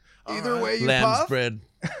 provides. Either way you lamb puff. spread.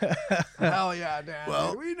 Hell yeah, Dan.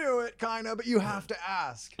 Well- dude. We knew it, kind of, but you have to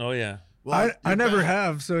ask. Oh yeah. Well, I never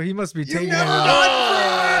have, so he must be taking it.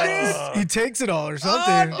 never He takes it all or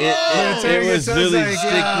something. It was sounds really like,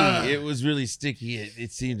 sticky. It was really sticky.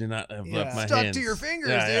 It seemed to not have left my Stuck hands. to your fingers,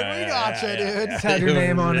 dude. We gotcha, dude. It's had your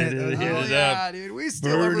name on it. Hit Oh it yeah, up. dude. We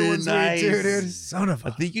steal Burning everyone's weed too, dude. Son of I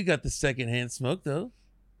a. think you got the secondhand smoke though.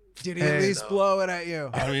 Did he at least blow it at you?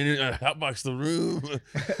 I mean, hotbox the room.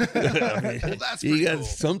 I mean, Well, that's you pretty got cool.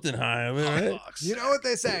 something high, I mean, right? Hotbox. You know what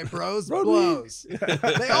they say, bros blows.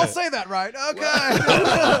 They all say that, right? Okay.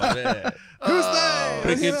 Oh, man. Who's they?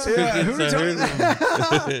 Crickets, Yeah, crickets, I heard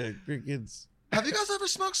them. Crickets. Have you guys ever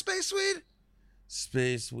smoked space weed?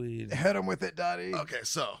 Space weed. Hit him with it, Duddy. Okay,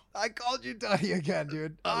 so I called you Duddy again,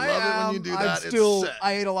 dude. I love it when you do that. It's Still, sick.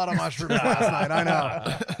 I ate a lot of mushrooms last night. I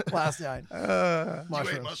know. Last night. you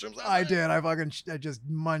ate mushrooms last I night? did. I just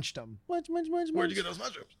munched them. Munch. Where'd you get those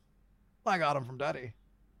mushrooms? I got them from Duddy.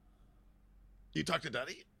 You talked to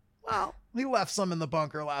Duddy? Well, he left some in the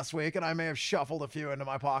bunker last week, and I may have shuffled a few into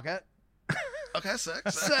my pocket. Okay, sick.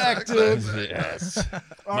 Sick, dude. Yes.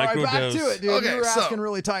 All right, back to Microdose. it, dude. Okay, You were so- asking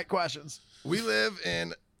really tight questions. We live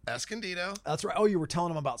in Escondido. That's right. Oh, you were telling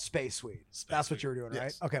him about space weed. That's what you were doing,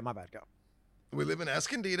 Yes. right? Okay, my bad. Go. We live in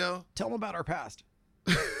Escondido. Tell them about our past.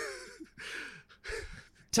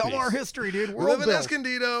 Tell them our history, dude. We World live in build.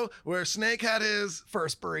 Escondido where Snake had his.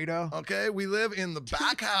 First burrito. Okay, we live in the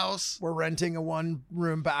back house. We're renting a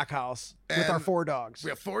one-room back house with our And 4 dogs. We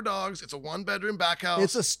have 4 dogs. It's a 1-bedroom back house.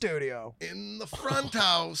 It's a studio. In the front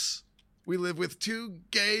house, we live with 2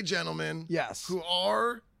 gay gentlemen. Yes. Who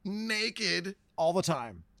are naked All the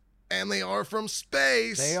time. and they are from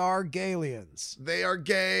space. They are galians. They are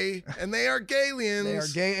gay and they are galians. They are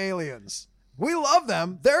gay aliens. We love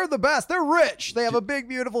them. They're the best. They're rich. They have a big,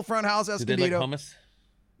 beautiful front house, Did they like Escondido. hummus?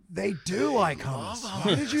 They do like hummus. love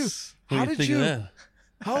How did you? hummus. What How do you did think you? of that?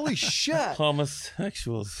 Holy shit!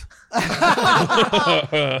 Homosexuals.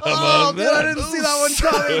 Oh, dude, I didn't see that one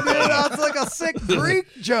coming, dude. That's like a sick Greek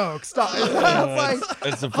joke. Stop. That's like,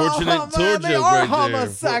 That's a fortunate tour man, they joke are right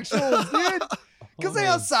homosexuals, dude. Because they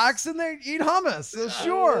have sex and they eat hummus. So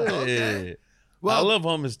sure. Hey. I love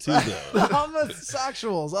hummus too, though.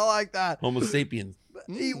 Homosexuals. I like that. Homo sapiens.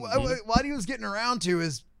 What he was getting around to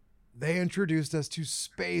is they introduced us to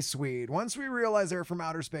space weed. Once we realized they were from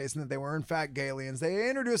outer space and that they were in fact aliens, they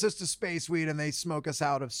introduced us to space weed and they smoke us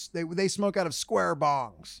out of they smoke out of square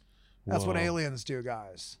bongs. That's what Whoa. aliens do,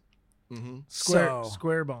 guys. Mm-hmm.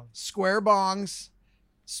 Square bong. Square bongs,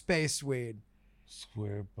 space weed.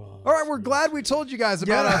 Square bomb. All right, we're glad we told you guys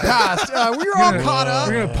about Yeah. our past. We were all caught up.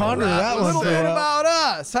 We're gonna ponder that A one little for a bit while. about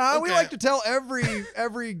us, huh? We Okay. like to tell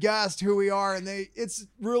every guest who we are, and it's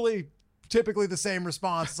really typically the same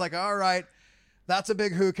response. It's like, all right, that's a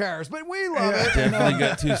big who cares, but we love it. Definitely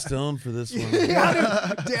got too stoned for this one.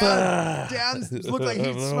 Yeah, dude, Dan looked like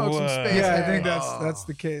he'd smoked some space. Yeah, I hay. think that's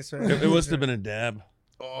the case, right? It must have been a dab.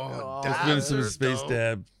 Oh, It's been some space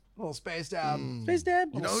dab. Little space dab. Space dab.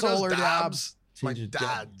 You know who Solar does dab. dabs? My Change your dab.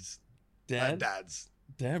 dads. My Dad? dads.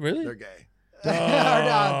 Dab, really? They're gay. Our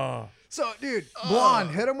dad. Oh. So, dude, Blonde,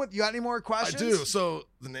 hit him with. You got any more I questions? do. So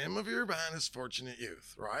the name of your band is Fortunate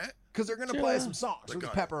Youth, right? Because they're gonna play some songs. They're Let's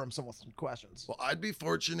gonna. pepper them with some questions. Well, I'd be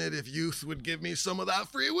fortunate if Youth would give me some of that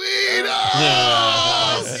free weed.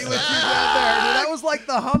 I see what you did there, dude. That was like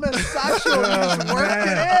the hummus sexual. You just worked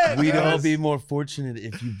it in. We'd all Yes. be more fortunate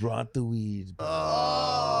if you brought the weed. Oh,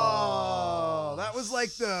 that was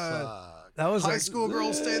like the That was high like, school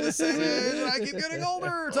girls stay the same age and I keep getting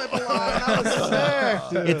older type of line. That was sick,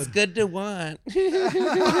 dude. It's good to want.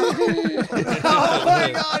 Oh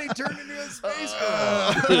my god, he turned into a space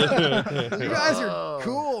girl. You guys are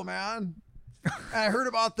cool, man. And I heard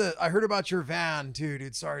about your van too,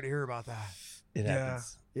 dude. Sorry to hear about that. It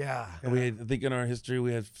happens. Yeah. And we had, I think in our history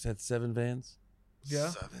we had 7 vans. yeah,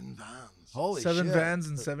 7 vans. Holy 7 shit. vans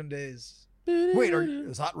in 7 days. Wait,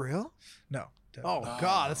 is that real? No. Oh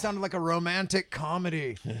God, that sounded like a romantic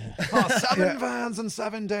comedy. Oh, 7 vans in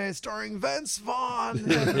 7 days, starring Vince Vaughn.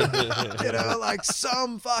 You know, like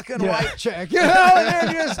some fucking white chick. You know, and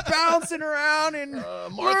they're just bouncing around and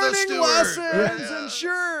Martha learning Stewart. lessons. Yeah. And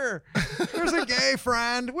sure, there's a gay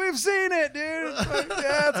friend. We've seen it, dude. It's like,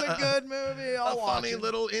 yeah, it's a good movie. I'll A watch funny it.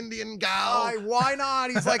 little Indian gal. Why not?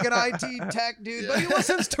 He's like an IT tech dude, but he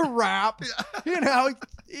listens to rap. You know,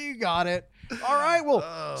 you got it. All right,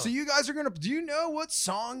 well, so you guys are gonna. Do you know what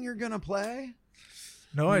song you're gonna play?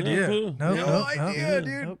 No idea. clue. No idea,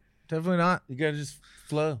 dude. Nope. Definitely not. You gotta just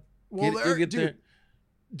flow. Well, Get there.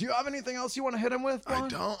 Do you have anything else you want to hit him with? I Vaughn?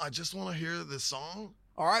 don't. I just want to hear this song.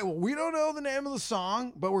 All right, well, we don't know the name of the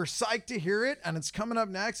song, but we're psyched to hear it, and it's coming up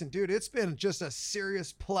next. And dude, it's been just a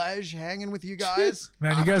serious pleasure hanging with you guys.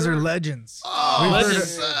 Man, you guys are legends.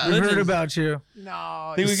 Oh, we've heard about you.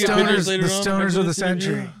 No, Think we get stoners, pictures later the on? stoners of the After this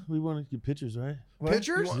interview? century. We want to get pictures, right?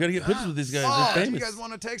 Pictures? We got to get pictures with these guys. Oh, They're do you famous. guys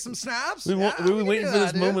want to take some snaps? We've Yeah, been we waiting can for do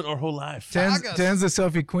this that, dude. moment our whole life. Dan's the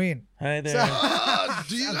selfie queen. Hi there.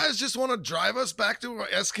 Do you guys just want to drive us back to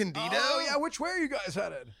Escondido? Oh, yeah. Which way are you guys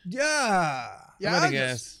headed? Yeah. Yeah, I'm gonna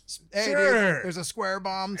guess. Hey, Sure. dude, there's a square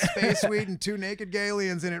bomb, space suite, and 2 naked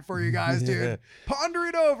aliens in it for you guys, dude. Yeah. Ponder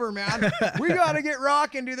it over, man. We got to get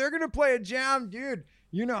rocking, dude. They're going to play a jam, dude.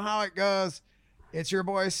 You know how it goes. It's your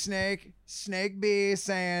boy Snake B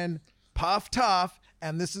saying, puff tough.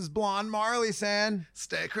 And this is Blonde Marley saying,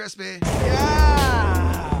 Stay crispy.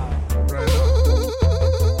 yeah.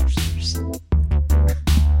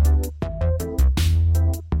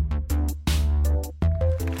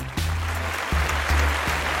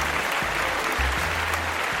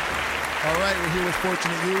 All right, we're here with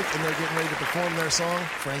Fortunate Youth, and they're getting ready to perform their song,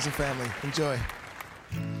 Friends and Family. Enjoy.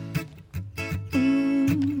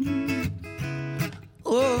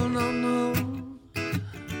 Oh, no, no.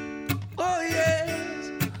 Oh,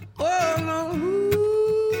 yes. Oh, no.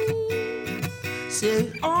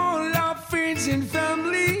 Say all our friends and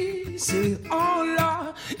family. Say all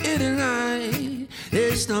our in and I.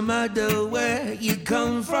 It's no matter where you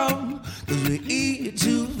come from, 'cause we're here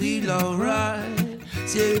to feel alright.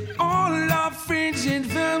 Say all our friends and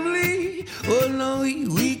family. Oh no,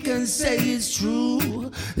 we can say it's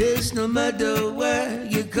true. It's no matter where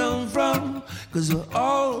you come from, 'cause we're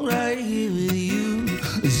all right here with you.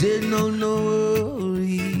 Said no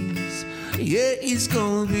worries. Yeah, it's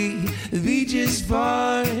gonna be just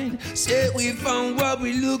fine. Said we found what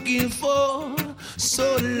we're looking for,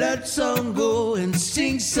 so let's all go and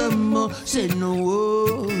sing some more. Said no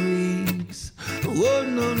worries. Oh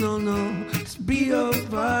no, no, no, it's be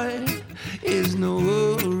alright. It's no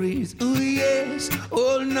worries. Oh yes,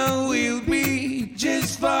 oh no, we'll be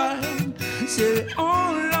just fine. Say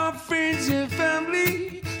all our friends and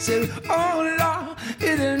family. Say all our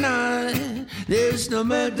in and I. There's no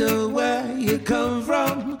matter where you come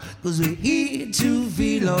from, 'cause we're here to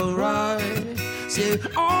feel alright. Say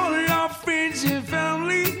all our friends and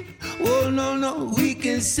family. Oh no, no, we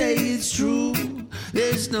can say it's true.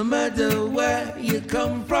 There's no matter where you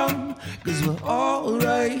come from, 'cause we're all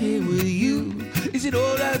right here with you. Is it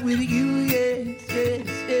all right with you? Yes, yes,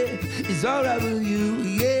 yes. It's all right with you,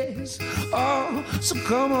 yes. Oh, so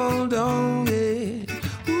come on down, yeah.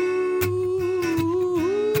 Ooh,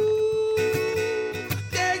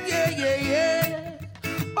 yeah, yeah, yeah, yeah.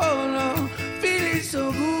 Oh no, feeling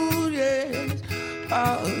so good, yes.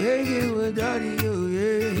 I'll hang it with daddy, oh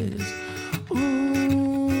yes.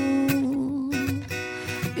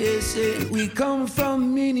 Yes, we come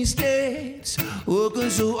from many states, working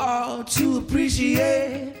so hard to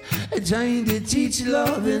appreciate, trying to teach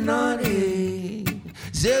love and honesty.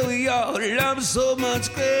 Say we all love so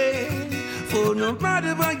much great, for no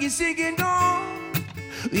matter what you're singing on,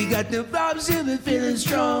 we got the vibes and we're feeling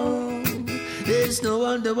strong. There's no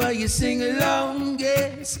wonder why you sing along,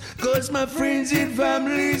 yes, 'cause my friends and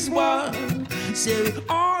family's one. Say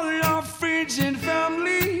all our friends and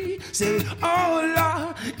family. Say all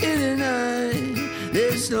our in and I.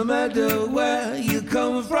 There's no matter where you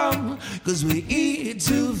come from, 'cause we're here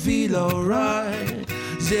to feel alright.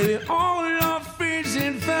 Say all our friends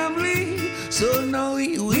and family. So now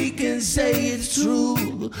we can say it's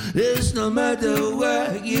true. There's no matter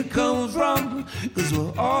where you come from, 'cause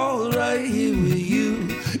we're all right here with you.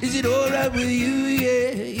 Is it all right with you?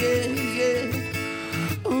 Yeah, yeah,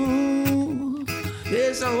 yeah. Ooh,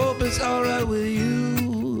 yes, I hope it's all right with you.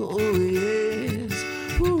 Oh, yes.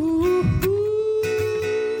 Ooh, ooh.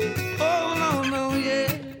 Oh, no, no,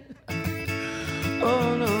 yeah.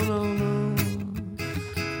 Oh, no, no, no.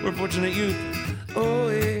 We're Fortunate Youth. Oh,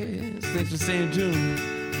 yes. Thanks for staying tuned.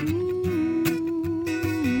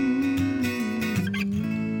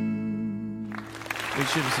 Make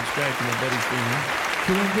sure to subscribe to my buddy's thing.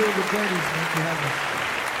 Feeling good with buddies. Thanks for having us.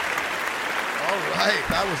 All right,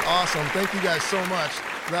 that was awesome. Thank you guys so much.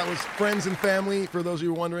 That was Friends and Family, for those of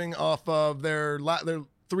you wondering, off of their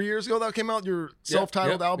 3 years ago that came out, your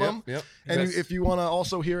self-titled album. Yep. And if you want to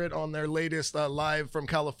also hear it on their latest Live from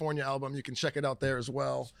California album, you can check it out there as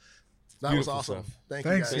well. That Beautiful was awesome. stuff. Thanks,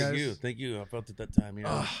 Thanks, you guys. guys. Thank you. I felt it that time. You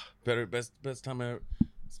know, best time I ever.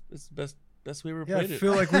 It's the best we ever Yeah, I played it.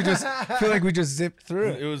 feel like we just zipped through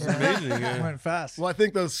it. It was amazing. Yeah. Went fast. Well, I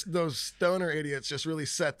think those stoner idiots just really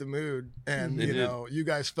set the mood, and They you did. know, you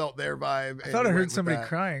guys felt their vibe. I thought I heard somebody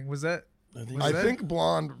crying. Was that I think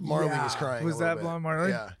Blonde Marley was crying. Was that Blonde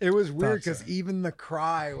Marley? Yeah. It was weird because even the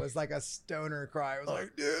cry was like a stoner cry. It was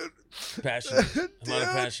like, dude. Passion. A lot of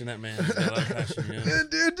passion, that man. He's got a lot of passion, yeah.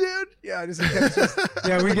 Dude. Yeah,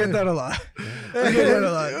 yeah, we get that a lot. We get that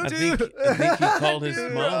a lot. I think he called his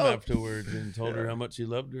mom afterwards and told her how much he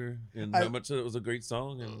loved her and how much it was a great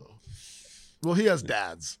song. And well, he has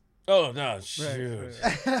dads. Oh no! Shoot!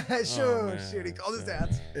 Shoot! He called his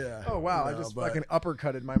dads. Yeah. Oh wow! I just fucking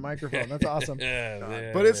uppercutted my microphone. That's awesome.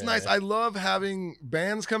 But it's nice. I love having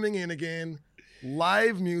bands coming in again,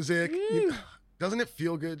 live music. Doesn't it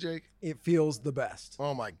feel good, Jake? It feels the best.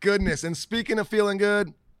 Oh my goodness! And speaking of feeling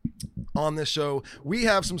good, on this show, we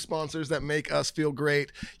have some sponsors that make us feel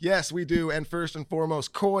great. Yes, we do. And first and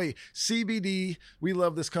foremost, Koi CBD. We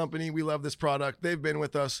love this company. We love this product. They've been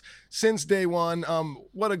with us since day one.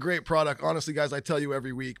 What a great product. Honestly, guys, I tell you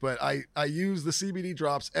every week, but I use the CBD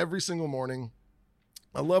drops every single morning.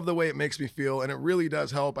 I love the way it makes me feel, and it really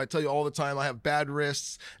does help. I tell you all the time, I have bad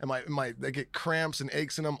wrists, and they get cramps and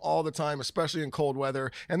aches in them all the time, especially in cold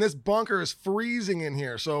weather. And this bunker is freezing in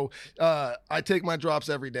here, so I take my drops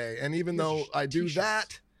every day. And even though I do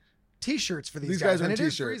that, T-shirts for these guys are in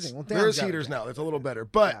T-shirts. Well, there's heaters now. It's a little better,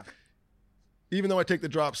 but. Even though I take the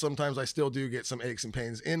drops, sometimes I still do get some aches and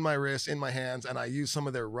pains in my wrists, in my hands, and I use some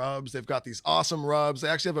of their rubs. They've got these awesome rubs. They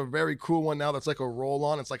actually have a very cool one now that's like a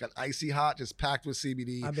roll-on. It's like an icy hot, just packed with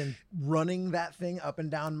CBD. I've been running that thing up and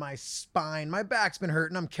down my spine. My back's been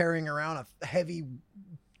hurting. I'm carrying around a heavy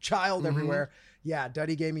child everywhere. Yeah,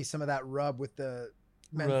 Duddy gave me some of that rub with the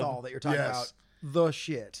menthol that you're talking about. The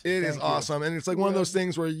shit. It is awesome. And it's like one of those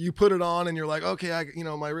things where you put it on and you're like, okay,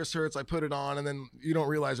 my wrist hurts. I put it on. And then you don't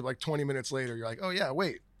realize it like 20 minutes later. You're like, oh yeah,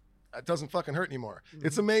 wait, it doesn't fucking hurt anymore.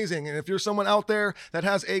 It's amazing. And if you're someone out there that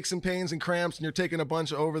has aches and pains and cramps and you're taking a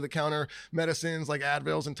bunch of over-the-counter medicines like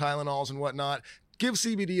Advils and Tylenols and whatnot, give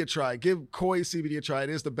CBD a try. Give Koi CBD a try. It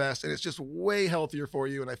is the best, and it's just way healthier for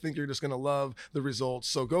you, and I think you're just going to love the results.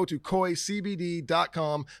 So go to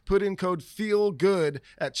koicbd.com, put in code FEELGOOD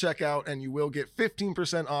at checkout, and you will get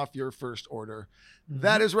 15% off your first order.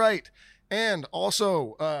 That is right. And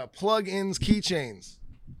also, plug-ins keychains.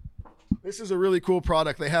 This is a really cool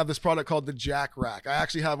product. They have this product called the Jack Rack. I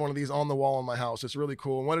actually have one of these on the wall in my house. It's really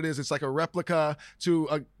cool. And what it is, it's like a replica to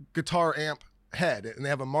a guitar amp head, and they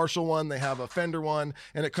have a Marshall one, they have a Fender one,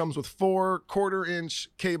 and it comes with 4 1/4-inch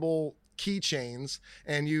cable keychains,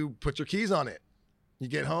 and you put your keys on it. You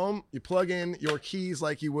get home, you plug in your keys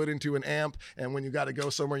like you would into an amp, and when you got to go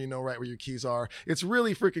somewhere, you know right where your keys are. It's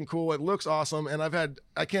really freaking cool. It looks awesome, and I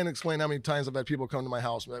can't explain how many times I've had people come to my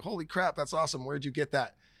house and be like, holy crap, that's awesome. Where'd you get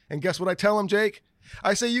that? And guess what I tell them, Jake?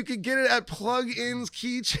 I say you can get it at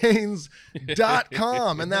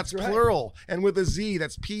pluginskeychains.com, and that's plural. And with a Z,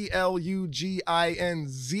 that's PLUGINZ,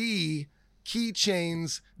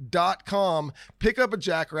 keychains.com. Pick up a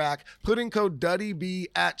Jack Rack, put in code DuddyB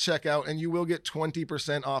at checkout, and you will get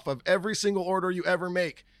 20% off of every single order you ever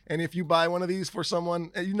make. And if you buy one of these for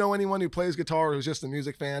someone, anyone who plays guitar or who's just a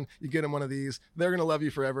music fan, you get them one of these. They're going to love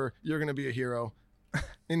you forever. You're going to be a hero.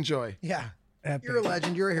 Enjoy. Yeah. Epic. You're a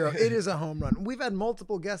legend. You're a hero. It is a home run. We've had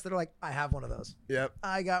multiple guests that are like, I have one of those. Yep.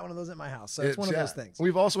 I got one of those at my house. So it's one of those things.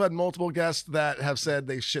 We've also had multiple guests that have said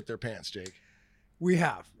they shit their pants, Jake. We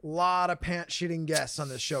have a lot of pants shitting guests on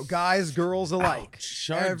this show. Guys, girls alike.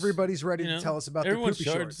 Everybody's ready to tell us about the poopy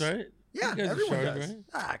shorts. Right? Yeah, everyone does. Right?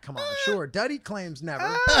 Ah, come on. Sure. Duddy claims never.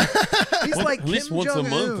 He's like at least Kim once Jong-un. a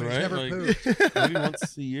month, He's right? never pooped. Maybe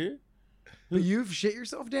once a year. But you've shit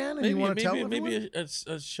yourself, Dan, and you want to tell everyone? Maybe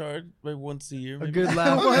a shard by once a year. Maybe. A good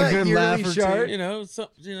laugh. A good laugh or shard. two. It happens.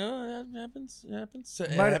 It happens.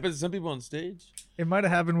 It happens to some people on stage. It might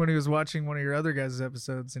have happened when he was watching one of your other guys'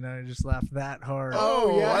 episodes, and I just laughed that hard.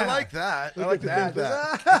 Oh, yeah. I like that. I like to think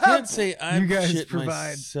that. I can't say I'm you guys shit provide.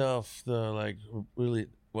 myself, though, like, really,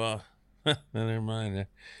 well, never mind.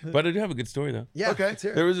 But I do have a good story, though. Yeah. Okay.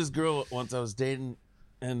 There was this girl once I was dating,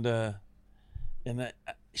 and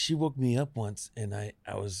she woke me up once, and I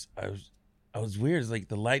was weird. It's like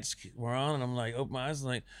the lights were on, and I'm like, open my eyes, and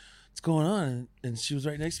like, what's going on? And she was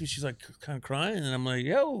right next to me. She's like kind of crying, and I'm like,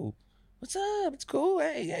 yo, what's up? It's cool.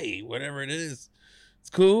 Hey, whatever it is, it's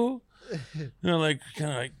cool. And I like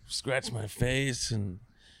kind of like scratch my face, and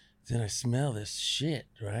then I smell this shit,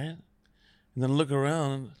 right? And then I look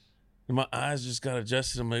around, and my eyes just got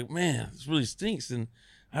adjusted. I'm like, man, this really stinks. And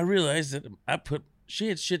I realized that she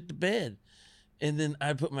had shit to bed. And then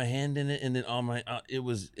I put my hand in it, and then all my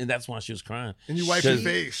and that's why she was crying. And you wiped your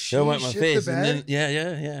face. I wiped my face, and then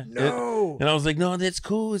yeah. No. And I was like, no, that's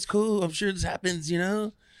cool. It's cool. I'm sure this happens, I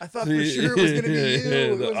thought for sure it was gonna be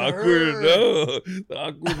you. The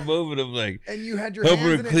awkward moment of like, and you had your help hands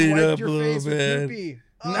her in it clean and it wiped up your a little face with bit. poopy.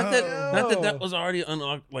 Not that was already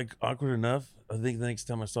awkward enough. I think the next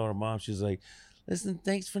time I saw her mom, she was like, "Listen,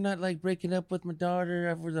 thanks for not like breaking up with my daughter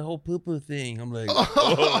over the whole poo-poo thing." I'm like,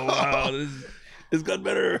 "Oh wow, it's got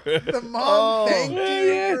better." The mom thanked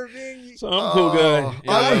you for being. So I'm a cool guy.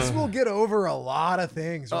 Guys will get over a lot of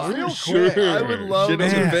things real quick. I would love shit to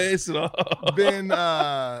on her face and all. Been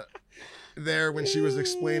there when she was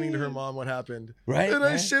explaining to her mom what happened. Right. And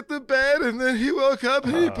I shit the bed, and then he woke up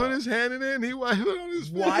and he put his hand in it and he wiped it on his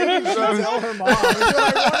face. Why did you tell her mom?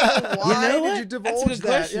 Why did you divulge That's a good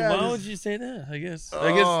that? question. Yeah, Why would you say that? I guess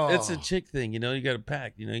it's a chick thing. You know, you got to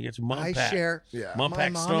pack. You know, you got your mom pack. Mom my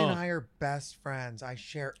pack mom strong. and I are best friends. I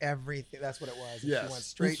share everything. That's what it was. Yes. She went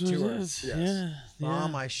straight That's to what her. it is. Yes. Yeah.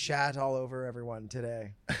 Mom, I shat all over everyone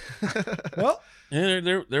today. Well, yeah,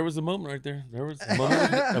 there was a moment right there. There was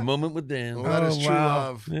a moment with Dan. Well, that is true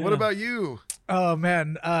love. Yeah. What about you? Oh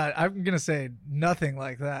man, I'm gonna say nothing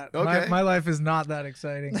like that. Okay. My life is not that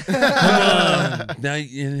exciting. Now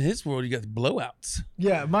in his world, you got the blowouts.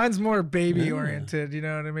 Yeah, mine's more baby oriented. You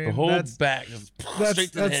know what I mean? The whole back, straight to that's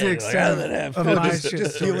the the head. extent of my shit.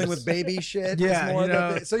 just dealing with baby shit. Yeah, is more you know,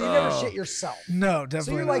 of the thing. So you never shit yourself. No, definitely.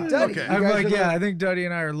 So you're like not. Duddy. Okay. I'm You guys like, are yeah, the- I think Duddy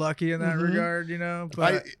and I are lucky in that regard. You know,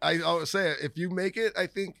 but I always say, if you make it, I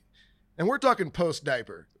think, and we're talking post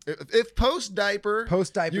diaper. If post diaper,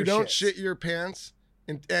 you don't shit your pants,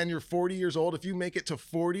 and you're 40 years old. If you make it to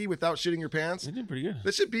 40 without shitting your pants, You did pretty good.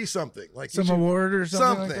 that should be something like some award or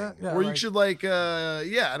something like that. Yeah, where you like- should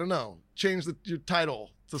I don't know, change your title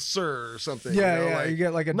to Sir or something. Yeah, you know, yeah, like, you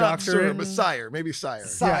get like a not Sir, doctorate. but Sire, maybe Sire.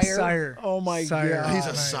 Sire. Yeah, sire. Oh my Sire. god. He's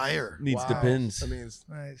a Nice. sire. Needs Wow. depends. That means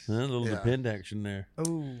Nice. A little Yeah. depend action there.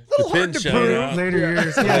 Ooh. Depend shout out. Later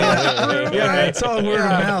years. Yeah, it's all word of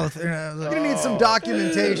mouth. You know, You're gonna need some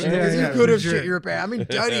documentation Yeah, because yeah, you could have for sure. shit your pants. I mean,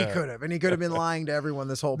 Duddy could have, and he could have been lying to everyone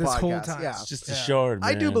this whole podcast. whole time. Yeah, It's just a shard, man.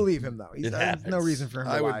 I do believe him though. It There's no happens. reason for him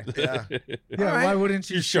to I lie. would. Yeah, Yeah, why wouldn't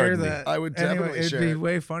you You share sharded me. that? I would Anyway, definitely share it'd be it.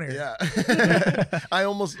 way funnier.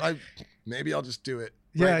 Yeah. Maybe I'll just do it.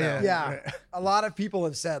 Yeah, right yeah. now. Yeah, Right. a lot of people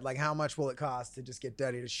have said like, how much will it cost to just get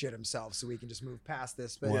Duddy to shit himself so we can just move past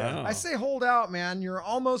this? But Wow. I say hold out, man. You're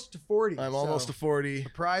almost to 40. I'm so almost to 40. The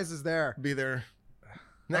prize is there. Be there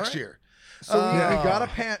next right. year. So we got a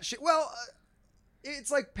pant shit. Well,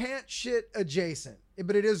 it's like pant shit adjacent,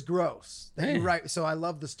 but it is gross. That you write. So I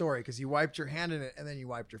love the story because you wiped your hand in it and then you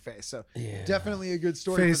wiped your face. So definitely a good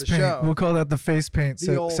story Face for the paint. show. We'll call that the face paint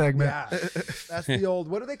segment. Yeah, that's the old.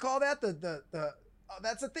 What do they call that? The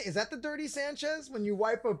that's the thing. Is that the dirty Sanchez when you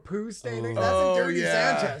wipe a poo stain? That's a dirty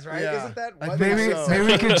Sanchez, right? Yeah. Isn't that? I What think Maybe so. maybe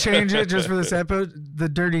we could change it just for this episode. The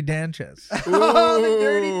dirty Danchez. Oh, the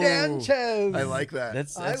dirty Danchez. I like that.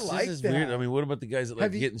 That's I just like as that. weird. I mean, what about the guys that like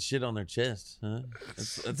Have you- getting shit on their chest? Huh?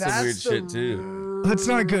 That's some weird shit too. That's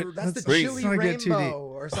not good. That's That's the great. chili Let's not get too rainbow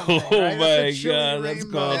or something. Oh right? my That's the chili God, that's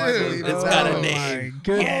rainbow, called. I believe It's it's got a called. name. my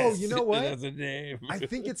goodness. Oh, you know what? It has a name. I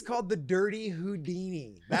think it's called the dirty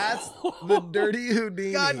Houdini. That's The dirty Houdini.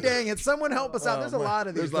 God dang it! Someone help us out. There's a lot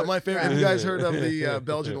of these. There's my favorite. Have you guys heard of the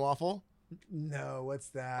Belgian waffle? No, what's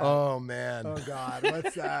that? Oh man. Oh God,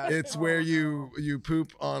 what's that? It's where you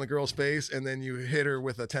poop on a girl's face and then you hit her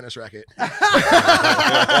with a tennis racket.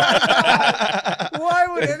 Why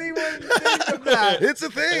would anyone think of that? It's a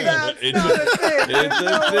thing. That's It's not a thing. It's There's a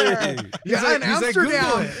nowhere. thing. Yeah, in He's like, Amsterdam.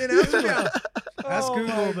 Google In Amsterdam. Ask Oh,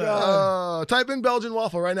 Google my that. God. Type in Belgian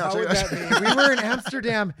waffle right now. How Check would it out. that be? We were in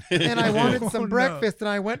Amsterdam and I wanted Oh, some no. breakfast and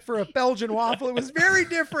I went for a Belgian waffle. It was very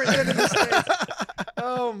different than in the States.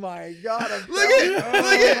 Oh my God. I'm Look at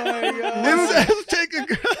telling you. Oh, my God. It says take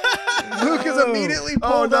a. Luke is immediately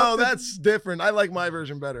Oh pulled no, up. that's different. I like my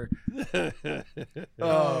version better.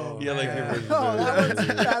 Oh, Yeah, like your man. version Oh, better.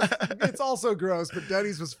 that one's, it's also gross, but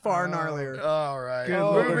Duddy's was far gnarlier. All right. Good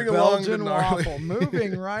Oh, Lord. Moving along to Belgian gnarly. waffle.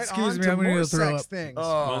 Moving right Excuse on me, to I'm gonna more go throw sex up. things.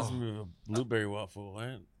 Reminds Oh. me of a blueberry waffle,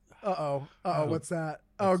 right? Uh-oh. Uh-oh, what's that?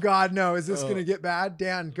 Oh, God, no. Is this going to get bad?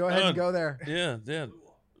 Dan, go ahead and go there. Yeah, yeah.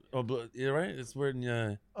 Oh, you're right. It's where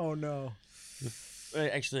in. Oh, no.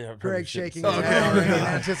 Actually, I've heard Greg of shit. shaking Okay. his head already in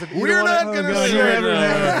anticipation. You We're don't not wanna- gonna God, say you it.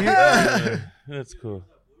 never know. That's cool.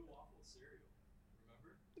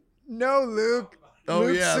 No, Luke. Oh,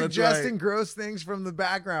 Luke's yeah, that's suggesting right. gross things from the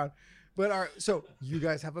background. But so you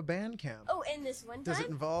guys have a band camp. Oh, and this one time? Does it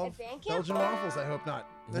involve a band camp? Belgian waffles? I hope not.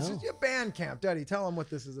 This No. is a band camp. Daddy, tell them what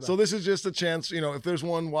this is about. So this is just a chance, if there's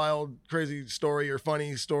one wild, crazy story or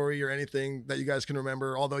funny story or anything that you guys can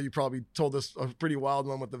remember, although you probably told us a pretty wild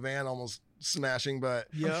one with the van almost smashing, but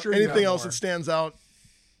I'm sure you anything got else more. that stands out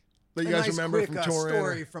that you A guys nice remember quick, from touring?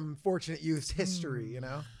 story from Fortunate Youth's history,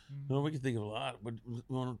 Well, we can think of a lot. But you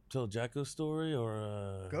want to tell Jacko's story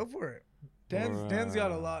or? Go for it. Dan's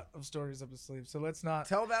got a lot of stories up his sleeve, so let's not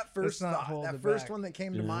tell that first not thought. hold That it first back. one that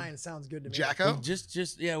came to mind sounds good to me. Jacko?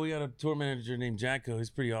 We got a tour manager named Jacko. He's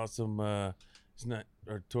pretty awesome. He's not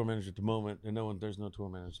our tour manager at the moment, and there's no tour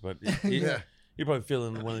manager, but he'll probably fill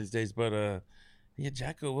in one of these days. But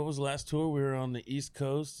Jacko, what was the last tour? We were on the East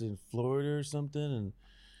Coast in Florida or something, and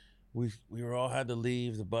we were all had to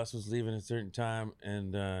leave. The bus was leaving at a certain time,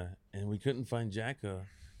 and we couldn't find Jacko.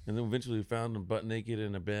 And then eventually we found him butt naked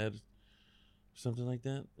in a bed, something like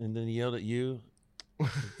that. And then he yelled at you,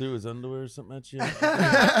 threw his underwear or something at you.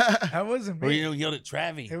 That wasn't me. Or he yelled at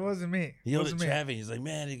Travie. It wasn't me. He yelled at Travie. He's like,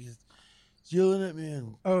 man, he's yelling at me.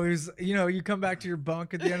 And oh, he's you come back to your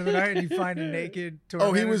bunk at the end of the night and you find a naked tour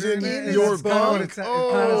Oh, he was in manager. your That's kinda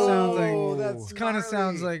what bunk? it kind of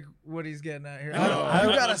sounds like what he's getting at here.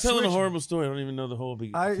 I'm telling a horrible story. I don't even know the whole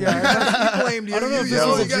beginning. He blamed you. I don't know if this You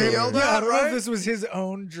was a got dream. yelled I at, don't know right? if this was his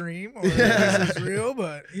own dream or if this is real,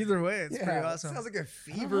 but either way, it's pretty awesome. Sounds like a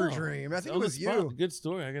fever dream. I think it was you. Good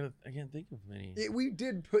story. I can't think of any. We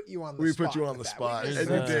did put you on the We spot. put you on the with that. spot, We and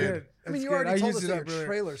just- you did. I mean, you already told us that your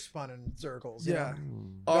trailer spun in circles. Yeah.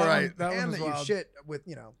 All right. And that you shit with,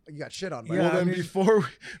 you got shit on. Well, then before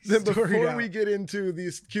out. we get into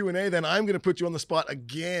these Q&A, then I'm going to put you on the spot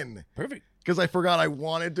again. Perfect. Because I forgot I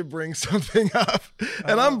wanted to bring something up.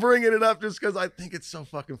 And I'm bringing it up just because I think it's so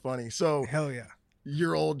fucking funny. So, hell yeah.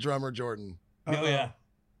 Your old drummer, Jordan. Oh, yeah.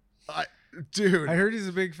 Dude. I heard he's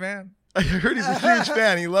a big fan. I heard he's a huge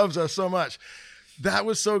fan. He loves us so much. That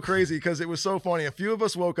was so crazy because it was so funny. A few of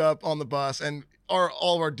us woke up on the bus and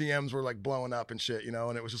all of our DMs were like blowing up and shit, and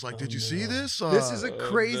it was just like, did you see this? This is a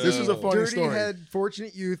crazy, this is a funny dirty story. Head,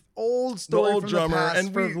 Fortunate Youth, old story The old from drummer, the past.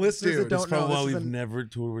 and For we- listeners dude, that don't That's probably know, why this we've is never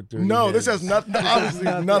toured with Dirty No, Heads. this has nothing. Obviously,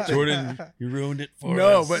 nothing. Jordan, you ruined it for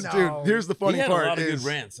No, us. but dude, here's the funny he had part a lot of is good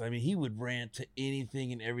rants. I mean, he would rant to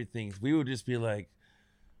anything and everything. We would just be like,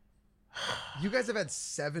 you guys have had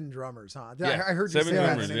 7 drummers, huh? Yeah, I heard you 7 say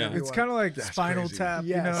drummers, that. yeah. It's kind of like That's Spinal crazy. Tap,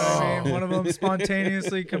 Yes. you know what I mean? One of them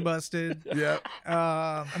spontaneously combusted. Yep.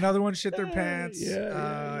 Another one shit their pants.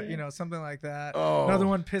 Yeah. Something like that. Oh. Another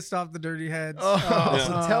one pissed off the Dirty Heads. So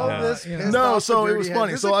tell this. you know. pissed No, off so the it was dirty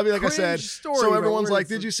funny. head. So This I is mean, a like I said, cringe story, so but everyone's we're- like,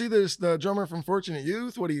 "Did you see this? The drummer from Fortunate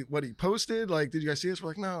Youth? What he posted? Like, did you guys see this?" We're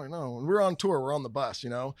like, "No." And we're on tour. We're on the bus,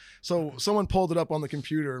 So someone pulled it up on the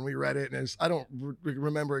computer and we read it, and I don't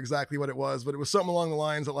remember exactly what it was, but it was something along the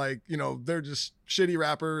lines that they're just shitty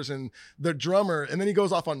rappers, and the drummer, and then he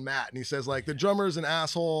goes off on Matt and he says like the drummer's an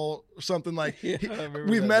asshole or something like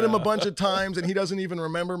we've met him a bunch of times and he doesn't even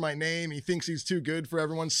remember my name. He thinks he's too good for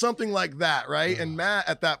everyone, something like that, right? And Matt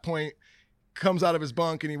at that point comes out of his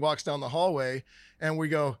bunk and he walks down the hallway, and we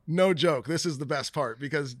go, no joke, this is the best part,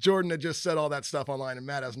 because Jordan had just said all that stuff online and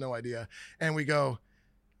Matt has no idea, and we go,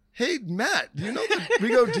 hey, Matt, do you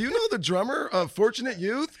know the drummer of Fortunate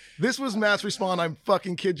Youth? This was Matt's response. I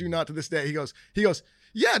fucking kid you not, to this day. He goes,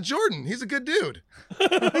 yeah, Jordan, he's a good dude.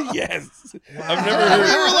 Yes. Wow.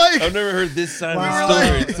 I've never heard this side of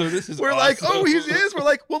the story. So this is We're awesome. like, oh, he is. We're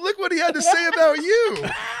like, well, look what he had to say about you.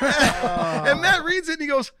 And Matt reads it and he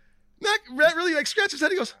goes, Matt really scratches his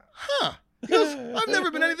head. He goes, huh. He goes, I've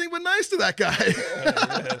never been anything but nice to that guy.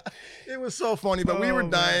 It was so funny, but we were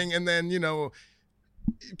dying. And then,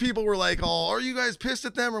 people were like, oh, are you guys pissed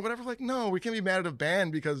at them or whatever? Like, no, we can't be mad at a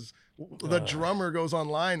band because the drummer goes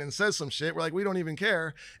online and says some shit. We're like, we don't even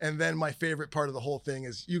care. And then my favorite part of the whole thing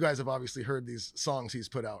is, you guys have obviously heard these songs he's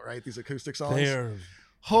put out, right? These acoustic songs. They're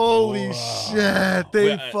Holy shit,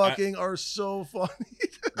 they fucking are so funny.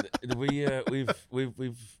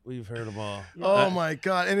 We've heard them all. Oh my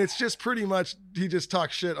god! And it's just pretty much he just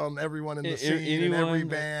talks shit on everyone in the scene and every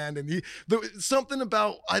band, and something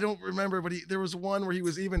about, I don't remember, but there was one where he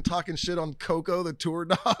was even talking shit on Coco, the tour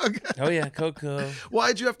dog. Oh yeah, Coco.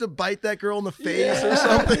 Why'd you have to bite that girl in the face or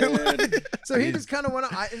something? So he just kind of went.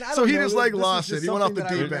 So he just lost it. He went off the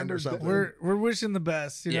deep end or something. We're wishing the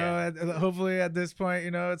best, hopefully at this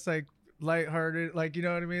point, it's like lighthearted, like, you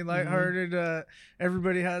know what I mean? Lighthearted.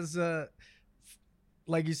 Everybody has,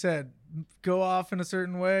 like you said, go off in a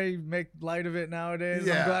certain way, make light of it nowadays.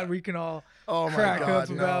 Yeah. I'm glad we can all crack up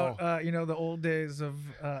about, the old days of,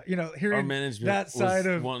 hearing our management that side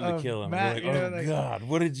was of wanting to kill him. Matt, like, God,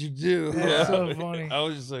 what did you do? That's so funny. I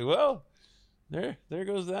was just like, well, there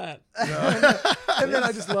goes that. And then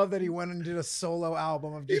I just love that he went and did a solo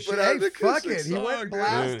album of just He put out an fuck acoustic it. He song, went dude.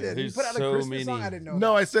 blasted. He There's put out a so Christmas song. many. I didn't know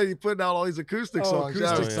No, that. I said he put out all these acoustic songs. I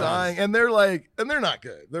acoustic was songs. dying, and they're not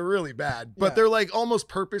good. They're really bad, but they're like almost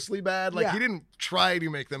purposely bad. Like he didn't try to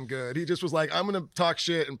make them good. He just was like, I'm gonna talk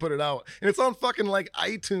shit and put it out, and it's on fucking like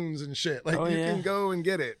iTunes and shit. Like you can go and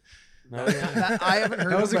get it. No, yeah. I haven't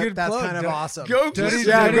heard That was of a it, good but that's plug. kind of awesome. Go Duddy-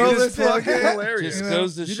 yeah, Duddy go just this fucking fucking- hilarious. Just You know,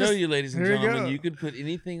 goes to you show just- you, ladies and there you gentlemen, go. you could put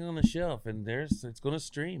anything on the shelf, and it's going to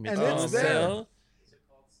stream. It's And going to it's there. sell.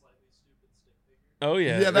 Oh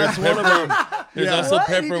yeah, Yeah, that's There's one of them. There's Yeah. also What?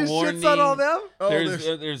 He Pepper just Warning. shits on all them? Oh,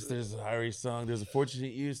 There's a Irish song. There's a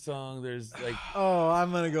Fortunate You song. There's like Oh,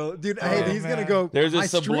 I'm gonna go, dude. Hey, he's gonna man. go. There's a my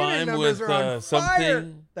streaming Sublime numbers with, are on fire.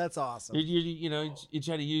 something. That's awesome. you know you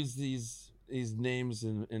try to use these names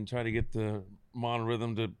and try to get the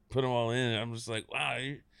monorhythm to put them all in. I'm just like, wow.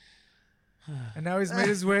 And now he's made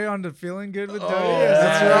his way onto Feeling Good with Oh, Duddy.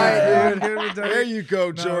 that's right, Feeling Good with Duddy. There you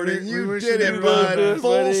go, Jordan. we you wish did you it, the bud. best,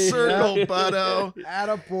 Full buddy. circle, buddo.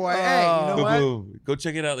 Attaboy. Hey, you know Boom, what? boom. Go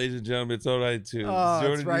check it out, ladies and gentlemen. It's all right too. Oh, it's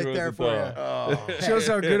Jordan right D. there for Rosenthal. Oh. Shows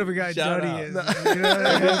how good of a guy Shout Duddy out. is. You know what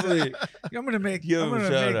I mean? Seriously. I'm gonna make Give him a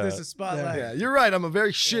shout this out. a spotlight. Yeah, you're right. I'm a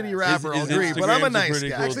very shitty rapper, I'll his agree, but I'm a Instagrams are nice pretty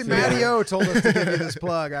guy. cool, Actually, too. Matty O told us to give you this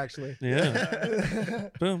plug. Actually. Yeah.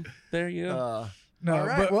 Boom. There you go. No, All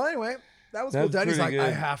right. but well, anyway, that was cool. That's Duddy's like, pretty I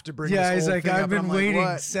good. have to bring. yeah, this he's whole like, thing I've up. been And I'm like, waiting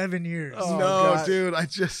what? 7 years. Oh, No, God. dude, I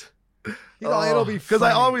just. He's all, it'll be Because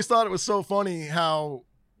I funny. always thought it was so funny how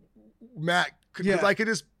Matt. Because Yeah. I could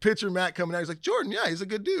just picture Matt coming out. He's like, Jordan, yeah, he's a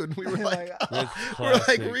good dude. We were like, That's we're like,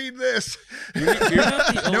 classic. read this. You're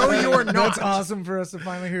not the No, only- you're That's not. awesome for us to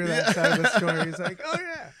finally hear that side of the story. He's like, oh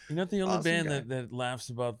yeah. You're not the only Awesome band guy. that laughs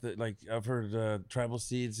about the like. I've heard Tribal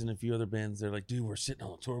Seeds and a few other bands. They're like, dude, we're sitting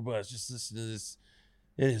on a tour bus. Just listen to this.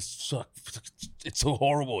 It is suck. It's so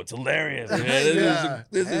horrible. It's hilarious. Man. Yeah.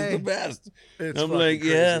 This Hey. is the best. It's I'm fucking like,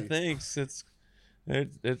 yeah, crazy. thanks.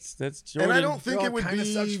 That's Jordan. And I don't think Well, it would kinda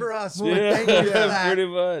be. sucks for us. Yeah, but thank you for that. pretty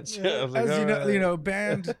much. I was like, As all you know,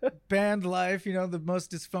 right. band life, the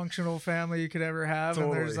most dysfunctional family you could ever have,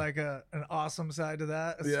 and there's Totally. like an awesome side to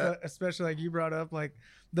that. Yeah. Especially like you brought up, like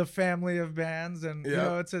the family of bands, and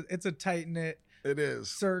Yeah. it's a tight knit It is.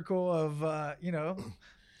 circle of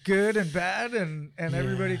good and bad, and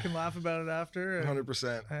everybody can laugh about it after. And,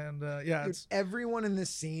 100%. And yeah, Dude, it's everyone in this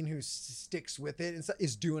scene who sticks with it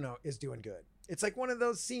is doing good. It's like one of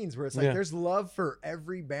those scenes where it's like Yeah. there's love for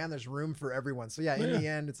every band, there's room for everyone. So yeah, in Yeah. the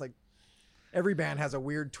end, it's like every band has a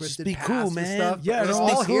weird twisted be past cool, and man. stuff. Yeah, but just we're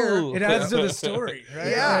be all here. cool. it adds to the story, right?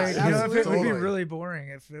 Yeah, Like, if it would be absolutely. really boring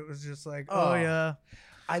if it was just like, Oh, oh yeah,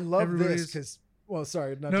 I love this Everybody's- because well,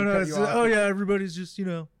 sorry, not no, to cut it's you off. oh yeah, everybody's just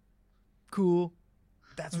cool.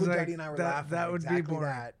 That's It's what like, Duddy and I were that- laughing that at. would be Exactly boring.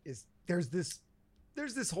 that is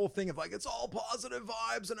there's this whole thing of like it's all positive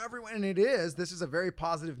vibes and everyone, and it is. This is a very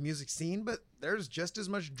positive music scene, but there's just as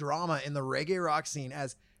much drama in the reggae rock scene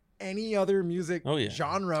as any other music Oh, yeah.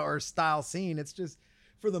 genre or style scene. It's just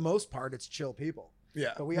for the most part, it's chill people.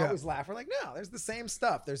 Yeah. But we Yeah. always laugh. We're like, no, there's the same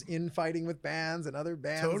stuff. There's infighting with bands and other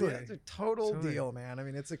bands. Totally. Yeah, it's a total Totally. deal, man. I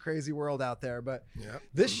mean, it's a crazy world out there. But Yeah.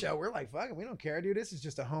 this show, we're like, fuck it, we don't care, dude. This is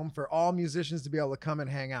just a home for all musicians to be able to come and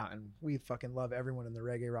hang out. And we fucking love everyone in the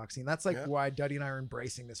reggae rock scene. That's like Yeah. why Duddy and I are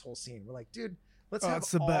embracing this whole scene. We're like, dude, let's Oh, have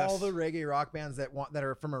it's the all best. the reggae rock bands that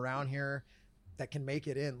are from around here that can make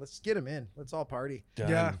it in. Let's get them in. Let's all party. Done.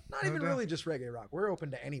 Yeah, Not no even doubt. really just reggae rock. We're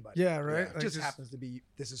open to anybody. Yeah, right. It Like, just happens to be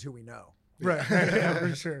this is who we know. right. Yeah,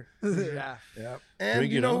 for sure. Yeah. And Bring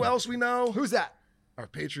you it know who on. else we know? Who's that? Our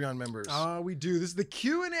Patreon members. We do. This is the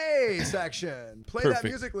Q&A section. Play that Perfect.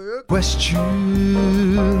 music, Luke.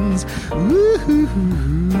 Questions.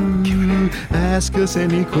 Woo-hoo-hoo. Ask us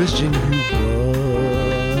any question you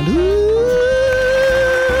want.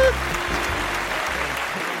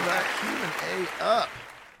 Putting that Q&A up.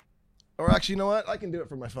 Or actually, you know what? I can do it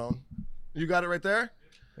from my phone. You got it right there?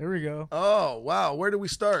 There we go. Oh, wow. Where do we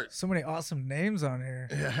start? So many awesome names on here.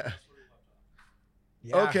 Yeah.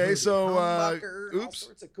 Yeah, Okay, Hoodie, so, Humbucker, all oops.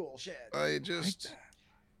 sorts of cool shit.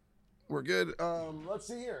 We're good. Let's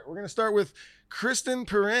see here. We're going to start with Kristen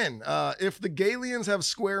Perrin. If the Galians have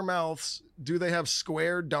square mouths, do they have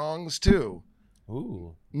square dongs too?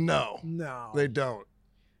 Ooh. No, No. they don't.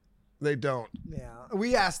 They don't. Yeah.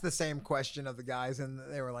 We asked the same question of the guys, and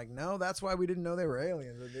they were like, no, that's why we didn't know they were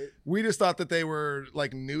aliens. We just thought that they were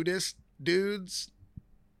like nudist dudes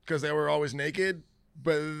because they were always naked.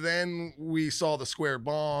 But then we saw the square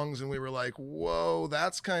bongs and we were like, whoa,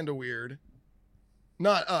 that's kind of weird.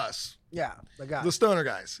 Not us, Yeah, the guys. the stoner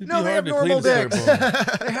guys. It'd No, be they hard have to clean normal the dicks. square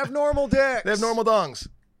bone. They have normal dicks. They have normal dongs.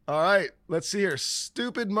 All right, let's see here.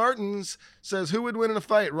 Stupid Martins says, who would win in a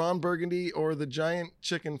fight, Ron Burgundy or the giant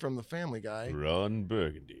chicken from the Family Guy? Ron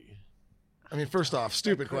Burgundy. I mean, first off,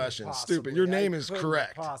 stupid Couldn't question. possibly. Stupid. Your I name is couldn't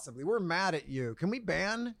correct. Possibly. We're mad at you. Can we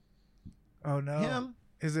ban Oh no. him?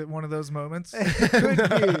 Is it one of those moments? Could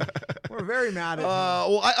be. We're very mad at him.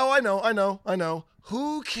 Well, I know.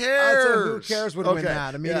 Who cares? I'd say who cares would win Okay,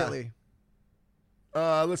 that yeah. immediately.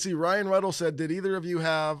 Let's see. Ryan Ruddle said, did either of you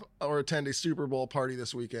have or attend a Super Bowl party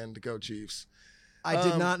this weekend? Go Chiefs. I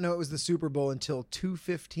did not know it was the Super Bowl until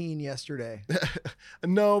 2:15 yesterday.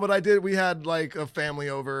 No, but I did. We had like a family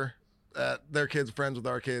over, their kids friends with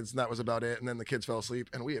our kids, and that was about it. And then the kids fell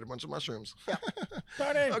asleep, and we ate a bunch of mushrooms. Yeah.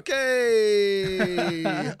 Okay.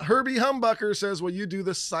 Herbie Humbucker says, will you do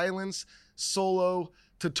the silence solo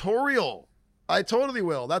tutorial? I totally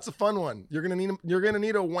will. That's a fun one. You're gonna need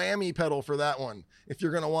a whammy pedal for that one if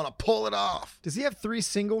you're gonna want to pull it off. Does he have 3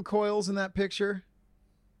 single coils in that picture?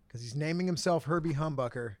 Because he's naming himself Herbie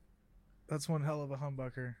Humbucker. That's one hell of a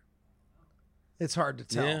humbucker. It's hard to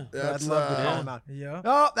tell. Yeah. I'd love to call him out. Yeah.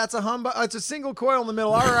 Oh, that's a humbucker. It's a single coil in the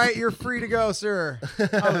middle. All right, you're free to go, sir.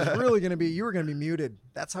 I was really gonna be. You were gonna be muted.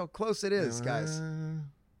 That's how close it is, guys.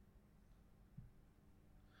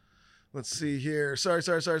 Let's see here. Sorry.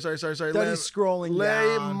 Daddy's scrolling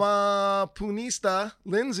down. Ma Punista.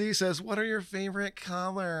 Lindsay says, what are your favorite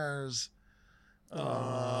colors?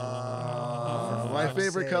 My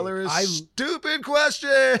favorite color is stupid question.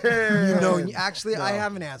 Actually, no. I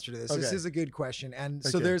have an answer to this. Okay. This is a good question. And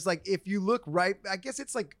so there's like, if you look right, I guess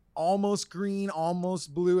it's like almost green,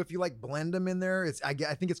 almost blue. If you like blend them in there, I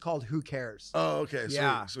think it's called Who Cares? Oh, okay.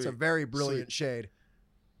 Yeah. Sweet. It's a very brilliant shade.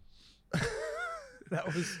 That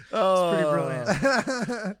was pretty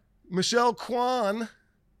brilliant. Michelle Kwan.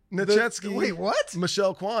 Nachetsky. Wait, what?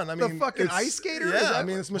 Michelle Kwan. I mean, the fucking ice skater? Yeah,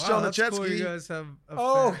 it's Michelle Nachetsky. Cool. You guys have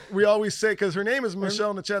we always say, because her name is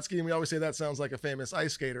Michelle Nachetsky, and we always say that sounds like a famous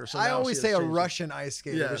ice skater. So I always say a Russian ice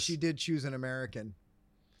skater, but she did choose an American.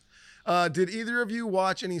 Did either of you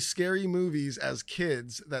watch any scary movies as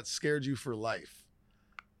kids that scared you for life?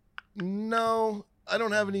 No, I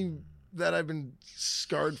don't have any that I've been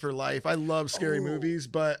scarred for life. I love scary movies,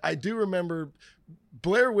 but I do remember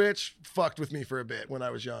Blair Witch fucked with me for a bit when I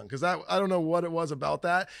was young, because I don't know what it was about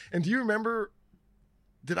that. And do you remember,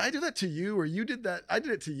 did I do that to you or you did that? I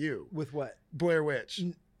did it to you. With what? Blair Witch.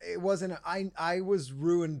 It wasn't, I was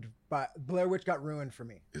ruined by, Blair Witch got ruined for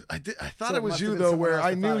me. I thought it was you though, where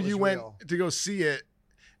I knew you went to go see it.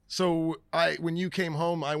 So when you came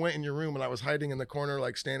home, I went in your room and I was hiding in the corner,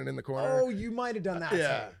 like standing in the corner. Oh, you might have done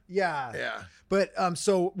that. Yeah. But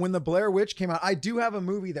so when the Blair Witch came out, I do have a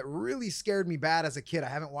movie that really scared me bad as a kid. I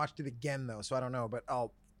haven't watched it again though, so I don't know, but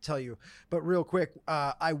I'll tell you. But real quick,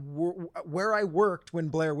 where I worked when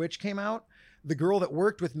Blair Witch came out, the girl that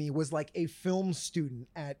worked with me was like a film student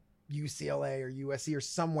at UCLA or USC or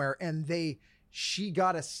somewhere, and she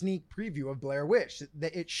got a sneak preview of Blair Witch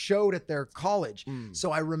that it showed at their college.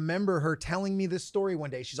 So I remember her telling me this story one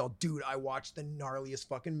day. She's all, dude, I watched the gnarliest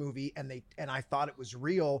fucking movie and I thought it was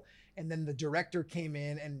real. And then the director came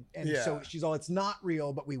in and so she's all, it's not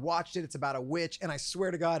real, but we watched it. It's about a witch. And I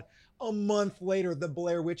swear to God, a month later, the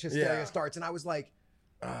Blair Witch hysteria starts. And I was like,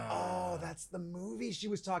 oh, that's the movie she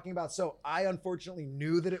was talking about. So I unfortunately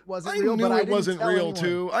knew that it wasn't real. I knew it wasn't real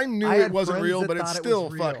too. I knew it wasn't real, but it still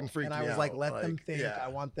fucking freaked me out. And I was like, let them think. I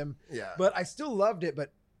want them. Yeah. But I still loved it.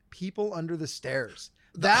 But People Under the Stairs.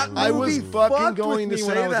 That movie I was fucking going to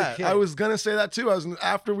say that. I was gonna say that too.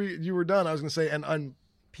 After you were done, I was gonna say and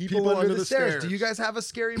People Under the Stairs. Do you guys have a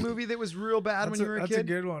scary movie that was real bad when you were a kid? That's a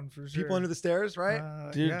good one for sure. People Under the Stairs,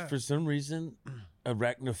 right? Dude, for some reason,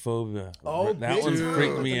 arachnophobia. Oh, that one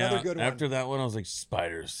freaked me out. Good one. After that one, I was like,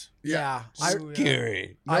 spiders. Yeah.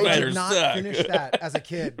 Scary. I did not finish that as a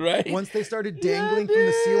kid. Right? Once they started dangling from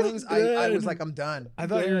the ceilings, I was like, I'm done. I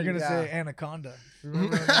thought you were going to say Anaconda.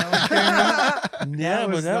 Remember when that one came out?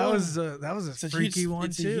 That was a freaky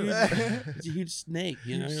one too. It's a huge snake,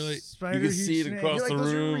 you know. You're like, Spider, you can see it across the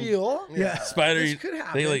room. Real? Yeah. Spider, this could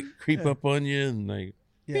happen. they like creep up on you and like.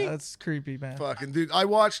 Yeah, that's creepy, man. Fucking dude, I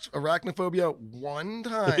watched Arachnophobia one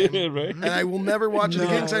time, right? And I will never watch it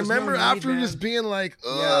again because I remember after just being like,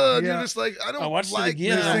 "Ugh," you're just like, I don't. I watched like it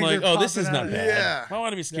again. that. I'm like, oh, this is not bad. Yeah, I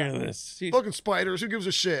want to be scared of this. Fucking spiders. Who gives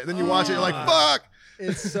a shit? Then you watch it, you're like, fuck.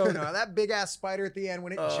 It's so no. That big ass spider at the end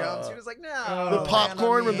when it jumps, you're just like, no. The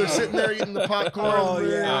popcorn when they're sitting there eating the popcorn. Oh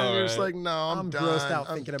yeah, you're just like, no, I'm done. Grossed out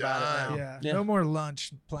thinking about it now. Yeah, no more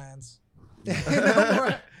lunch plans. No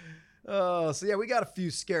more. Oh, so yeah, we got a few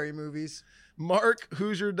scary movies. Mark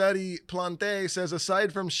Hoosier Daddy Plante says,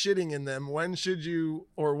 aside from shitting in them, when should you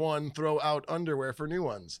or one throw out underwear for new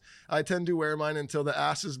ones? I tend to wear mine until the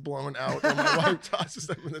ass is blown out or my wife tosses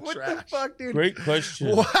them in the trash. What the fuck, dude? Great question.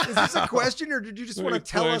 Is this a question or did you just want to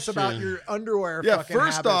tell us about your underwear fucking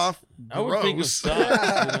first habits? Off, I would think of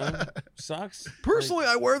socks, you know? Socks. Personally,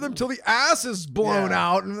 I wear them till the ass is blown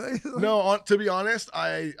out. No, to be honest,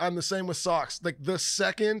 I'm the same with socks. Like the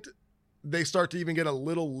second they start to even get a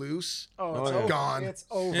little loose, it's gone. It's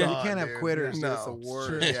over. Yeah. You can't have quitters. No, It's the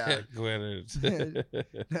worst. Quitters.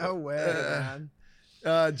 No way, man.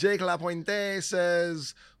 Jake Lapointe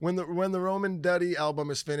says, when the Roman Duddy album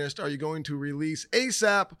is finished, are you going to release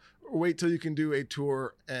ASAP or wait till you can do a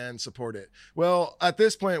tour and support it? Well, at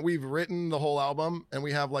this point, we've written the whole album and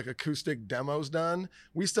we have like acoustic demos done.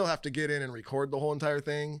 We still have to get in and record the whole entire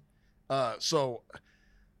thing. So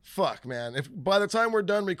fuck, man. If by the time we're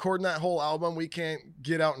done recording that whole album, we can't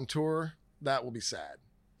get out and tour, that will be sad.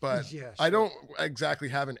 But Yeah, sure. I don't exactly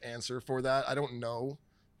have an answer for that. I don't know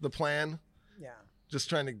the plan. Yeah. Just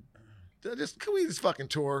trying to, can we just fucking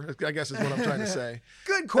tour? I guess is what I'm trying to say.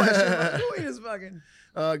 Good question. Can we just fucking?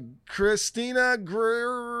 Christina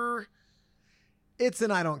Greer. It's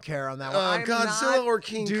an I don't care on that one. I'm Godzilla not, or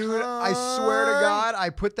King dude, Kong? I swear to God, I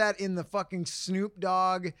put that in the fucking Snoop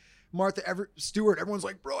Dogg, Martha Stewart. Everyone's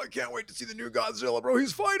like, bro, I can't wait to see the new Godzilla, bro.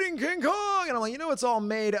 He's fighting King Kong. And I'm like, it's all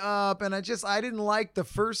made up. And I didn't like the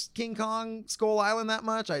first King Kong Skull Island that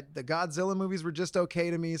much. The Godzilla movies were just okay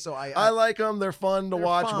to me. So I like them. They're fun to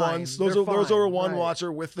watch fine. once. Those are a one watcher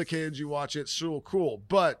with the kids. You watch it. So cool.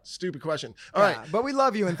 But stupid question. All right. But we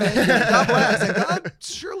love you and thank you. God bless. And God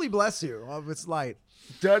surely bless you. Oh, it's light.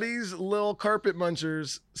 Duddy's Lil Carpet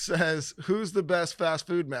Munchers says, who's the best fast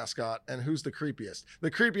food mascot and who's the creepiest?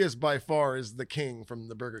 The creepiest by far is the King from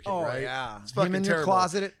the Burger King, right? Yeah. It's fucking Him in terrible. your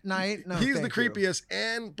closet at night? No, He's the thank you. creepiest,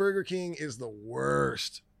 and Burger King is the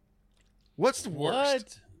worst. What's the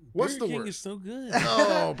worst? What's Burger the King worst? is so good.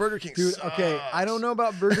 Oh, Burger King Dude, sucks. okay, I don't know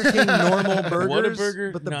about Burger King normal burgers,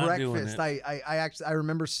 Whataburger, but the not doing breakfast. it. I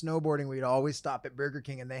remember snowboarding. We'd always stop at Burger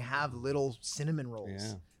King, and they have little cinnamon rolls.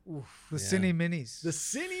 Yeah. Oof. The Cine Minis. The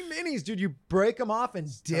Cine Minis, dude. You break them off and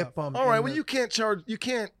dip them. All right, well, you can't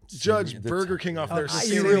judge Burger King off their You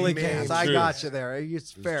Cine really Minis. can't. I got you there.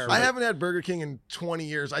 It's fair. I haven't had Burger King in 20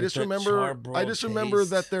 years. I just remember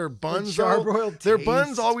that their buns, charbroiled their taste.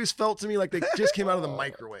 buns always felt to me like they just came out of the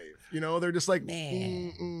microwave. They're just like,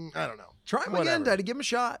 I don't know. Try them again, Daddy. Give them a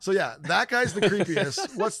shot. So yeah, that guy's the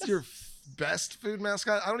creepiest. What's your best food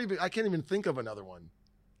mascot? I can't even think of another one.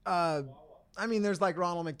 I mean, there's like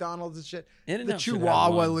Ronald McDonald's and shit. In-N-Out The should have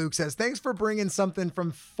Chihuahua, one. Luke says, thanks for bringing something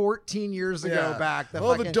from 14 years ago back. The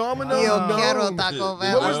fucking Domino Yo Gnome. quiero Taco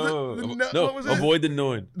Bell. What was No, what was it? avoid the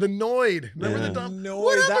Noid. The Noid. Remember Yeah. the Dom? Noid.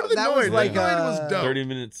 What happened to the That Noid? was like, the Noid was dope. 30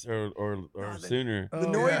 minutes or sooner. The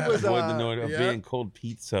Noid was Avoid the Noid of yeah. being cold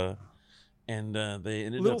pizza. And they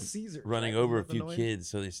ended Little up Caesar, running right? over a The few Noid? kids,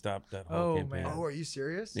 so they stopped that whole Oh, campaign. man. Oh, are you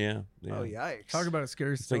serious? Yeah. Oh, yikes. Talk about a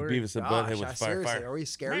scary It's like story. Beavis and Gosh, Butthead with seriously, fire. are we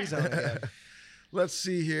scary zone again? Let's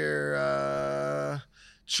see here.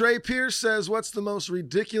 Trey Pierce says, what's the most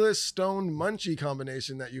ridiculous stone munchie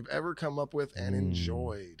combination that you've ever come up with and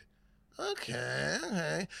enjoyed?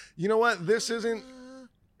 Okay. You know what? This isn't,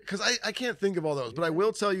 because I can't think of all those, but I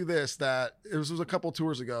will tell you this, that it was a couple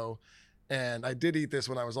tours ago, and I did eat this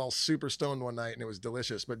when I was all super stoned one night, and it was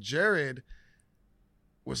delicious. But Jared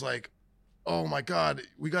was like, oh my God,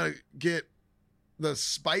 we got to get the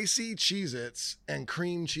spicy Cheez-Its and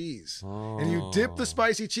cream cheese. And you dip the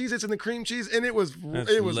spicy Cheez-Its in the cream cheese, and it was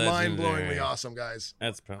legendary. mind-blowingly awesome, guys.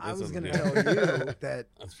 That's I was going to good. tell you that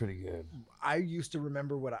That's pretty good. I used to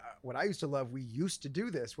remember what I used to love. We used to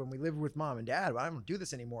do this when we lived with mom and dad, but I don't do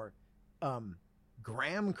this anymore.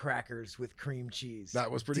 Graham crackers with cream cheese.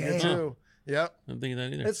 That was pretty Damn. good too. Yep. I don't think of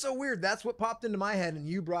that either. It's so weird. That's what popped into my head, and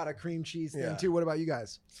you brought a cream cheese thing Yeah. too. What about you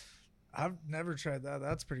guys? I've never tried that.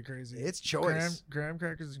 That's pretty crazy. It's choice. Graham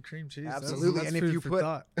crackers and cream cheese. Absolutely. That's And if food you for put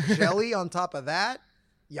thought. jelly on top of that,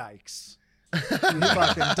 yikes. You've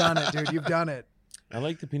fucking done it, dude. You've done it. I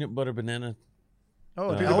like the peanut butter banana.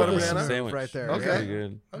 Oh, peanut butter Elvis banana move sandwich. right there. Okay. Pretty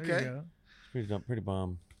good. There you Okay. go. Pretty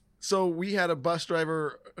bomb. So we had a bus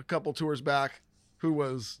driver a couple tours back who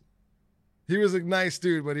was a nice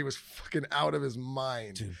dude, but he was fucking out of his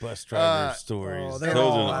mind. Dude, bus driver stories. oh, Those they're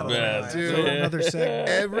all are out the of their best. mind. Dude. Another segment.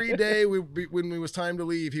 Every day when it was time to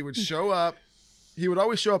leave, he would show up. He would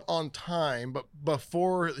always show up on time, but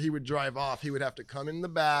before he would drive off, he would have to come in the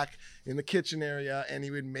back in the kitchen area, and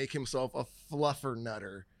he would make himself a fluffer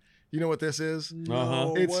nutter. You know what this is?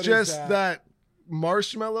 Uh-huh. It's what is just that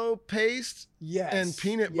marshmallow paste Yes. and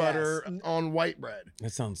peanut yes. butter on white bread.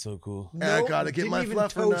 That sounds so cool. And I Nope, gotta get didn't my even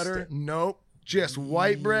fluffer toast nutter. it. Nope. Just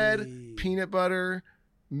white bread, Yee. peanut butter,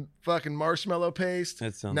 fucking marshmallow paste.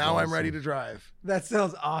 That sounds Now I'm awesome. ready to drive. That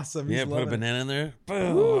sounds awesome. Yeah, He's put a loving it. banana in there.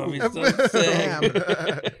 Boom. I'll be so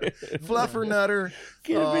sick. Fluffer nutter.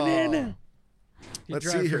 Get a Oh. banana. You Let's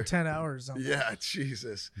drive see for here. 10 hours. On Yeah,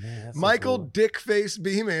 Jesus. Man, that's so Michael cool. Dickface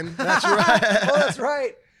Beeman. That's right. Oh, that's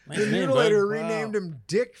right. Nice The name, mutilator bud. renamed him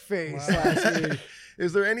Dickface Wow. last week.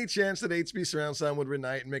 Is there any chance that HB Surround Sound would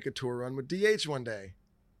reunite and make a tour run with DH one day?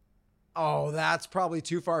 Oh, that's probably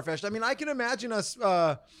too far fetched. I mean, I can imagine us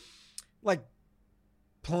like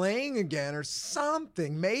playing again or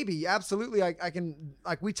something. Maybe, absolutely. I can,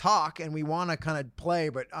 like, we talk and we want to kind of play,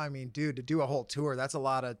 but I mean, dude, to do a whole tour, that's a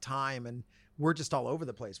lot of time, and we're just all over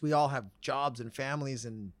the place. We all have jobs and families,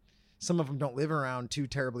 and some of them don't live around too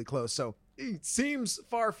terribly close. So it seems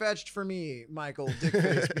far-fetched for me, Michael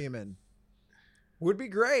Dickface Beeman. Would be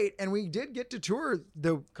great. And we did get to tour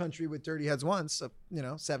the country with Dirty Heads once,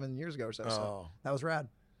 7 years ago or so. So that was rad.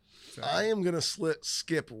 I am going to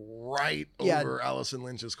skip right over Allison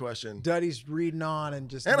Lynch's question. Duddy's reading on and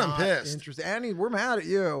just I'm pissed. Interested. Annie, we're mad at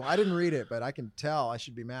you. I didn't read it, but I can tell I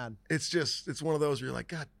should be mad. It's one of those where you're like,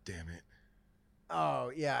 God damn it.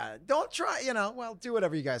 Oh, yeah. Don't try, well, do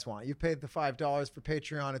whatever you guys want. You paid the $5 for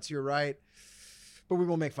Patreon. It's your right. But we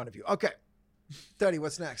will make fun of you. Okay. Duddy,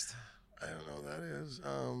 what's next? I don't know what that is.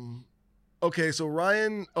 Okay, so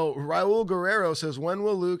Raul Guerrero says, when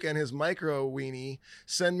will Luke and his micro weenie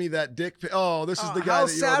send me that dick pic? Oh, this is the guy how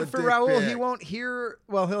that sad for Raul. Pic. He won't hear.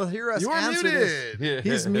 Well, he'll hear us You're answer muted. this.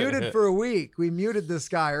 He's muted for a week. We muted this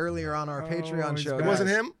guy earlier on our Patreon show. It wasn't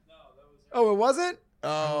him? Oh, it wasn't?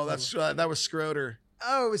 Oh, that was Schroeder.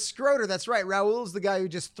 Oh, it was Schroeder. That's right. Raul's the guy who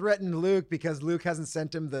just threatened Luke because Luke hasn't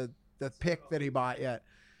sent him the pic that he bought yet.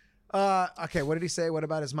 Okay, what did he say? What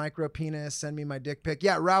about his micro penis? Send me my dick pic.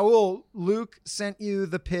 Yeah, Raul, Luke sent you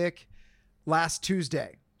the pic last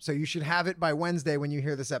Tuesday. So you should have it by Wednesday when you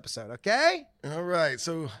hear this episode, okay? All right,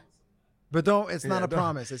 so... But it's not a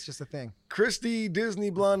promise. It's just a thing. Christy Disney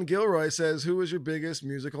Blonde Gilroy says, who was your biggest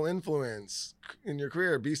musical influence in your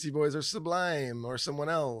career? Beastie Boys or Sublime or someone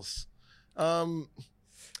else?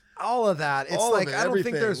 All of that. It's like, I don't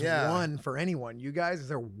think there's one for anyone. You guys, is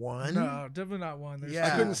there one? No, definitely not one. There's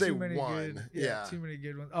I couldn't say too many one. Good, too many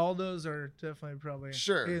good ones. All those are definitely probably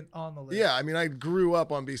on the list. Yeah, I mean, I grew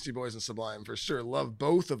up on Beastie Boys and Sublime for sure. Love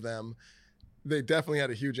both of them. They definitely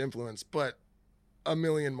had a huge influence, but a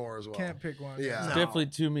million more as well. Can't pick one. Yeah, definitely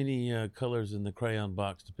too many colors in the crayon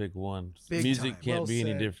box to pick one. Big Music time. can't be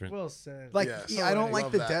any different. Well said. Like, I don't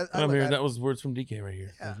like the desert. I'm here. That was words from DK right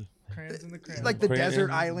here. Yeah. Crayons in the crayon. Like the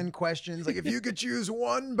desert island questions. Like, if you could choose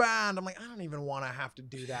one band, I'm like, I don't even want to have to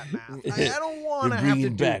do that math. I don't want to have to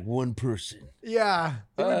do back one person. Yeah.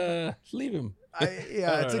 Leave him.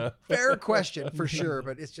 It's a fair question for sure,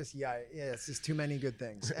 but it's just it's just too many good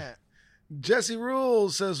things. Jesse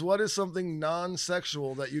Rules says, what is something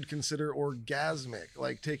non-sexual that you'd consider orgasmic,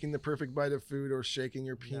 like taking the perfect bite of food or shaking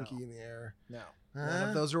your pinky in the air? No. None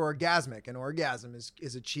of those are orgasmic. An orgasm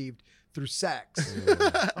is achieved through sex.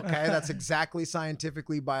 Okay, that's exactly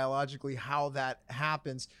scientifically, biologically how that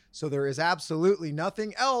happens. So there is absolutely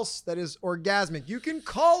nothing else that is orgasmic. You can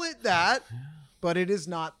call it that, but it is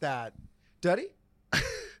not that. Duddy?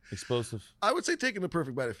 Explosive. I would say taking the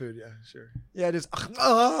perfect bite of food. Yeah, sure. Yeah, it is.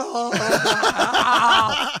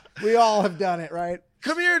 We all have done it, right?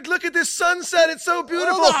 Come here, look at this sunset. It's so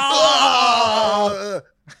beautiful.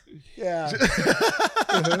 Yeah.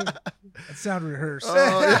 That sound rehearsed.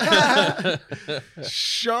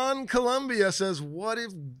 Sean Columbia says, what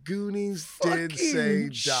if Goonies did say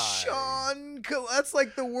die? Sean, that's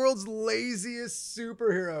like the world's laziest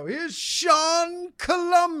superhero. Here's Sean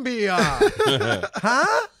Columbia.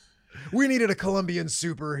 Huh? We needed a Colombian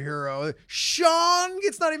superhero. Sean,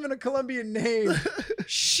 it's not even a Colombian name.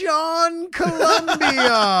 Sean Columbia.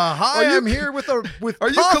 Hi, I'm here with Are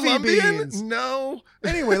coffee you Colombian? beans. No.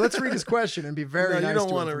 Anyway, let's read his question and be very nice. You don't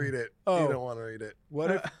to want him. to read it. Oh. You don't want to read it.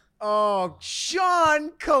 What if? Oh,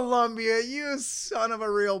 Sean Columbia, you son of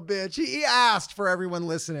a real bitch. He asked for everyone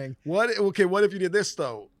listening. What if you did this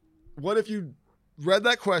though? What if you read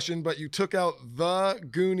that question, but you took out the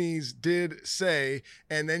Goonies did say,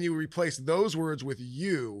 and then you replaced those words with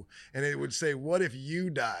you, and it would say, what if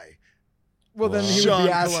you die? Well, then he Sean would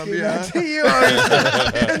be asking Columbia. that to you.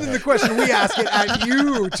 And then the question, we ask it at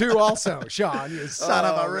you too also. Sean, you son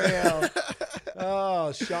of a real.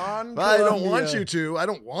 Oh, Sean Columbia. I don't want you to. I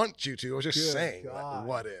don't want you to. I was just saying, God.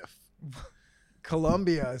 what if?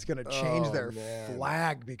 Colombia is going to change their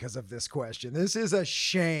flag because of this question. This is a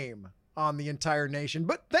shame on the entire nation.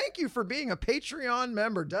 But thank you for being a Patreon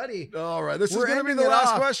member, Duddy. All right, this is going to be the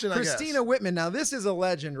last question, I guess. Christina Whitman. Now, this is a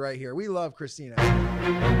legend right here. We love Christina.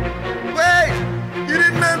 Wait! You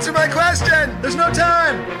didn't answer my question! There's no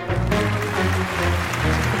time!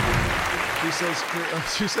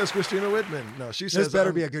 She says Christina Whitman. No, she says this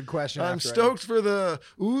better be a good question. I'm stoked for the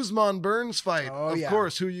Usman Burns fight. Oh, of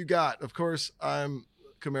course, who you got? Of course, I'm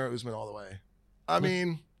Kamaru Usman all the way. I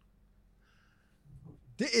mean,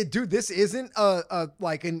 dude, this isn't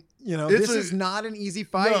this is not an easy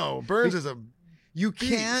fight. No, Burns is a you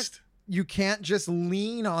can't just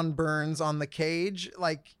lean on Burns on the cage,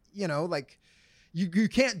 you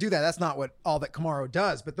can't do that. That's not what all that Kamaru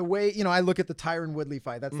does. But the way, I look at the Tyron Woodley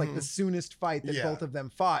fight, that's like the soonest fight that both of them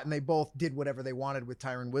fought, and they both did whatever they wanted with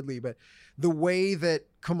Tyron Woodley. But the way that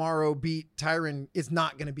Kamaru beat Tyron is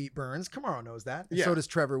not going to beat Burns. Kamaru knows that. And so does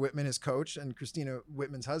Trevor Whitman, his coach, and Christina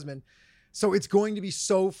Whitman's husband. So it's going to be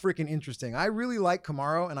so freaking interesting. I really like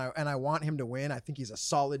Kamaru, and I want him to win. I think he's a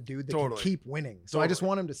solid dude that can keep winning. So I just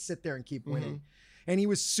want him to sit there and keep winning. And he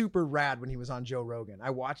was super rad when he was on Joe Rogan.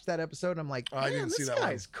 I watched that episode. And I'm like, man, I didn't see that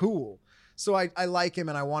guy's cool. So I like him,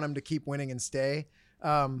 and I want him to keep winning and stay.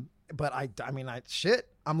 But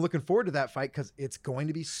I'm looking forward to that fight because it's going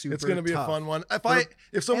to be super. It's going to be tough. A fun one.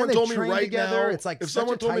 If someone told me right now, it's like if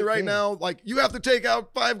someone told me right now, like you have to take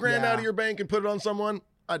out $5,000 out of your bank and put it on someone,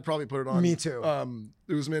 I'd probably put it on. Me too.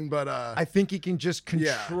 Usman, but I think he can just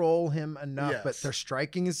control him enough. Yes. But their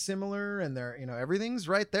striking is similar, and their everything's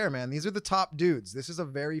right there, man. These are the top dudes. This is a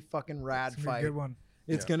very fucking rad fight. Good one.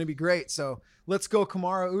 It's going to be great. So let's go,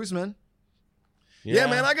 Kamaru Usman. Yeah,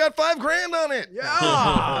 man, I got $5,000 on it.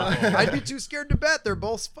 Yeah. I'd be too scared to bet. They're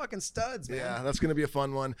both fucking studs, man. Yeah, that's going to be a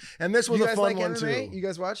fun one. And this was a fun one, too. You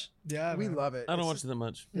guys watch? Yeah. We love it. I don't watch it that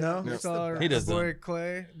much. No? We saw He does boy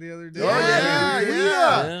Clay the other day. Oh,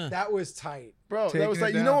 yeah. That was tight. Bro, that was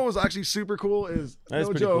like, you know what was actually super cool is,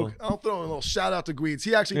 no joke, I'll throw a little shout out to Gweeds.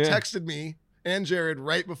 He actually texted me and Jared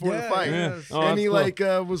right before the fight. And he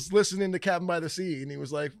was listening to Cabin by the Sea, and he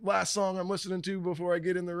was like, last song I'm listening to before I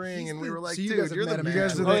get in the ring. And we were like, dude, you're the man. You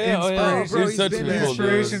guys are the inspiration. Bro, he's such a cool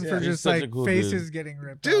inspiration dude. for just like cool faces getting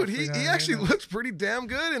ripped off. Dude, he actually looks pretty damn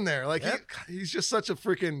good in there. Like he's just such a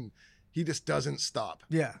freaking, he just doesn't stop.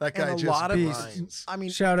 Yeah. That guy just grinds. I mean,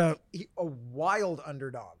 shout out. A wild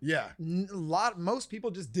underdog. Yeah. Most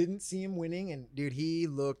people just didn't see him winning, and dude, he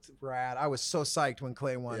looked rad. I was so psyched when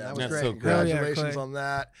Clay won. That was great. So congratulations on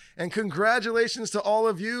that. And congratulations to all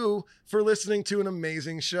of you for listening to an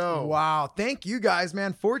amazing show. Wow. Thank you guys,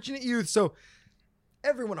 man. Fortunate Youth. So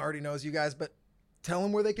everyone already knows you guys, but tell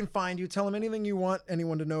them where they can find you. Tell them anything you want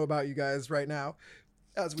anyone to know about you guys right now,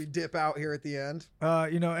 as we dip out here at the end.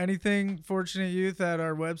 Anything Fortunate Youth at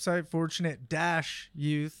our website,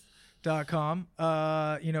 fortunate-youth.com.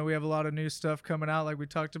 We have a lot of new stuff coming out, like we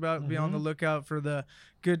talked about. Be on the lookout for the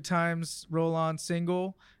Good Times Roll On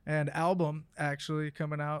single and album actually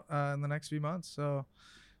coming out in the next few months. So,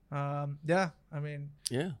 we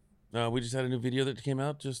just had a new video that came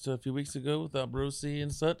out just a few weeks ago with Brosi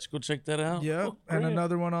and such. Go check that out. Yeah, and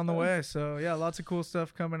another one on the way. So, lots of cool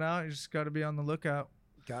stuff coming out. You just got to be on the lookout.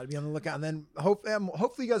 Got to be on the lookout. And then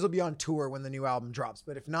hopefully you guys will be on tour when the new album drops.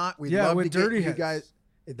 But if not, we'd love to get you guys.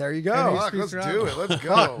 There you go. Let's do it. Let's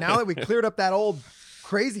go. Now that we cleared up that old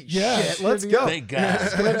crazy shit, let's go. Thank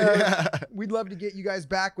God. We'd love to get you guys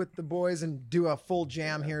back with the boys and do a full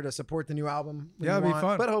jam here to support the new album. It'd be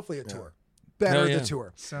fun. But hopefully a tour. Better the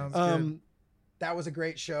tour. Sounds good. That was a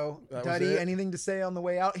great show. Duddy, anything to say on the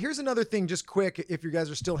way out? Here's another thing, just quick, if you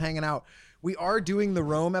guys are still hanging out. We are doing the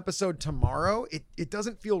Rome episode tomorrow. It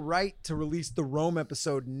doesn't feel right to release the Rome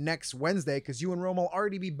episode next Wednesday because you and Rome will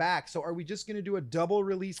already be back. So are we just going to do a double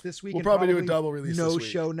release this week? We'll probably do a double release this week. No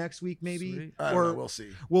show next week, maybe? Sweet. I don't know. We'll see.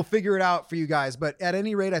 We'll figure it out for you guys. But at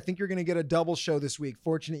any rate, I think you're going to get a double show this week.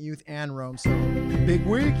 Fortunate Youth and Rome. So big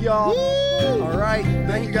week, y'all. Woo! All right.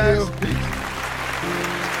 Thank you, guys. Peace.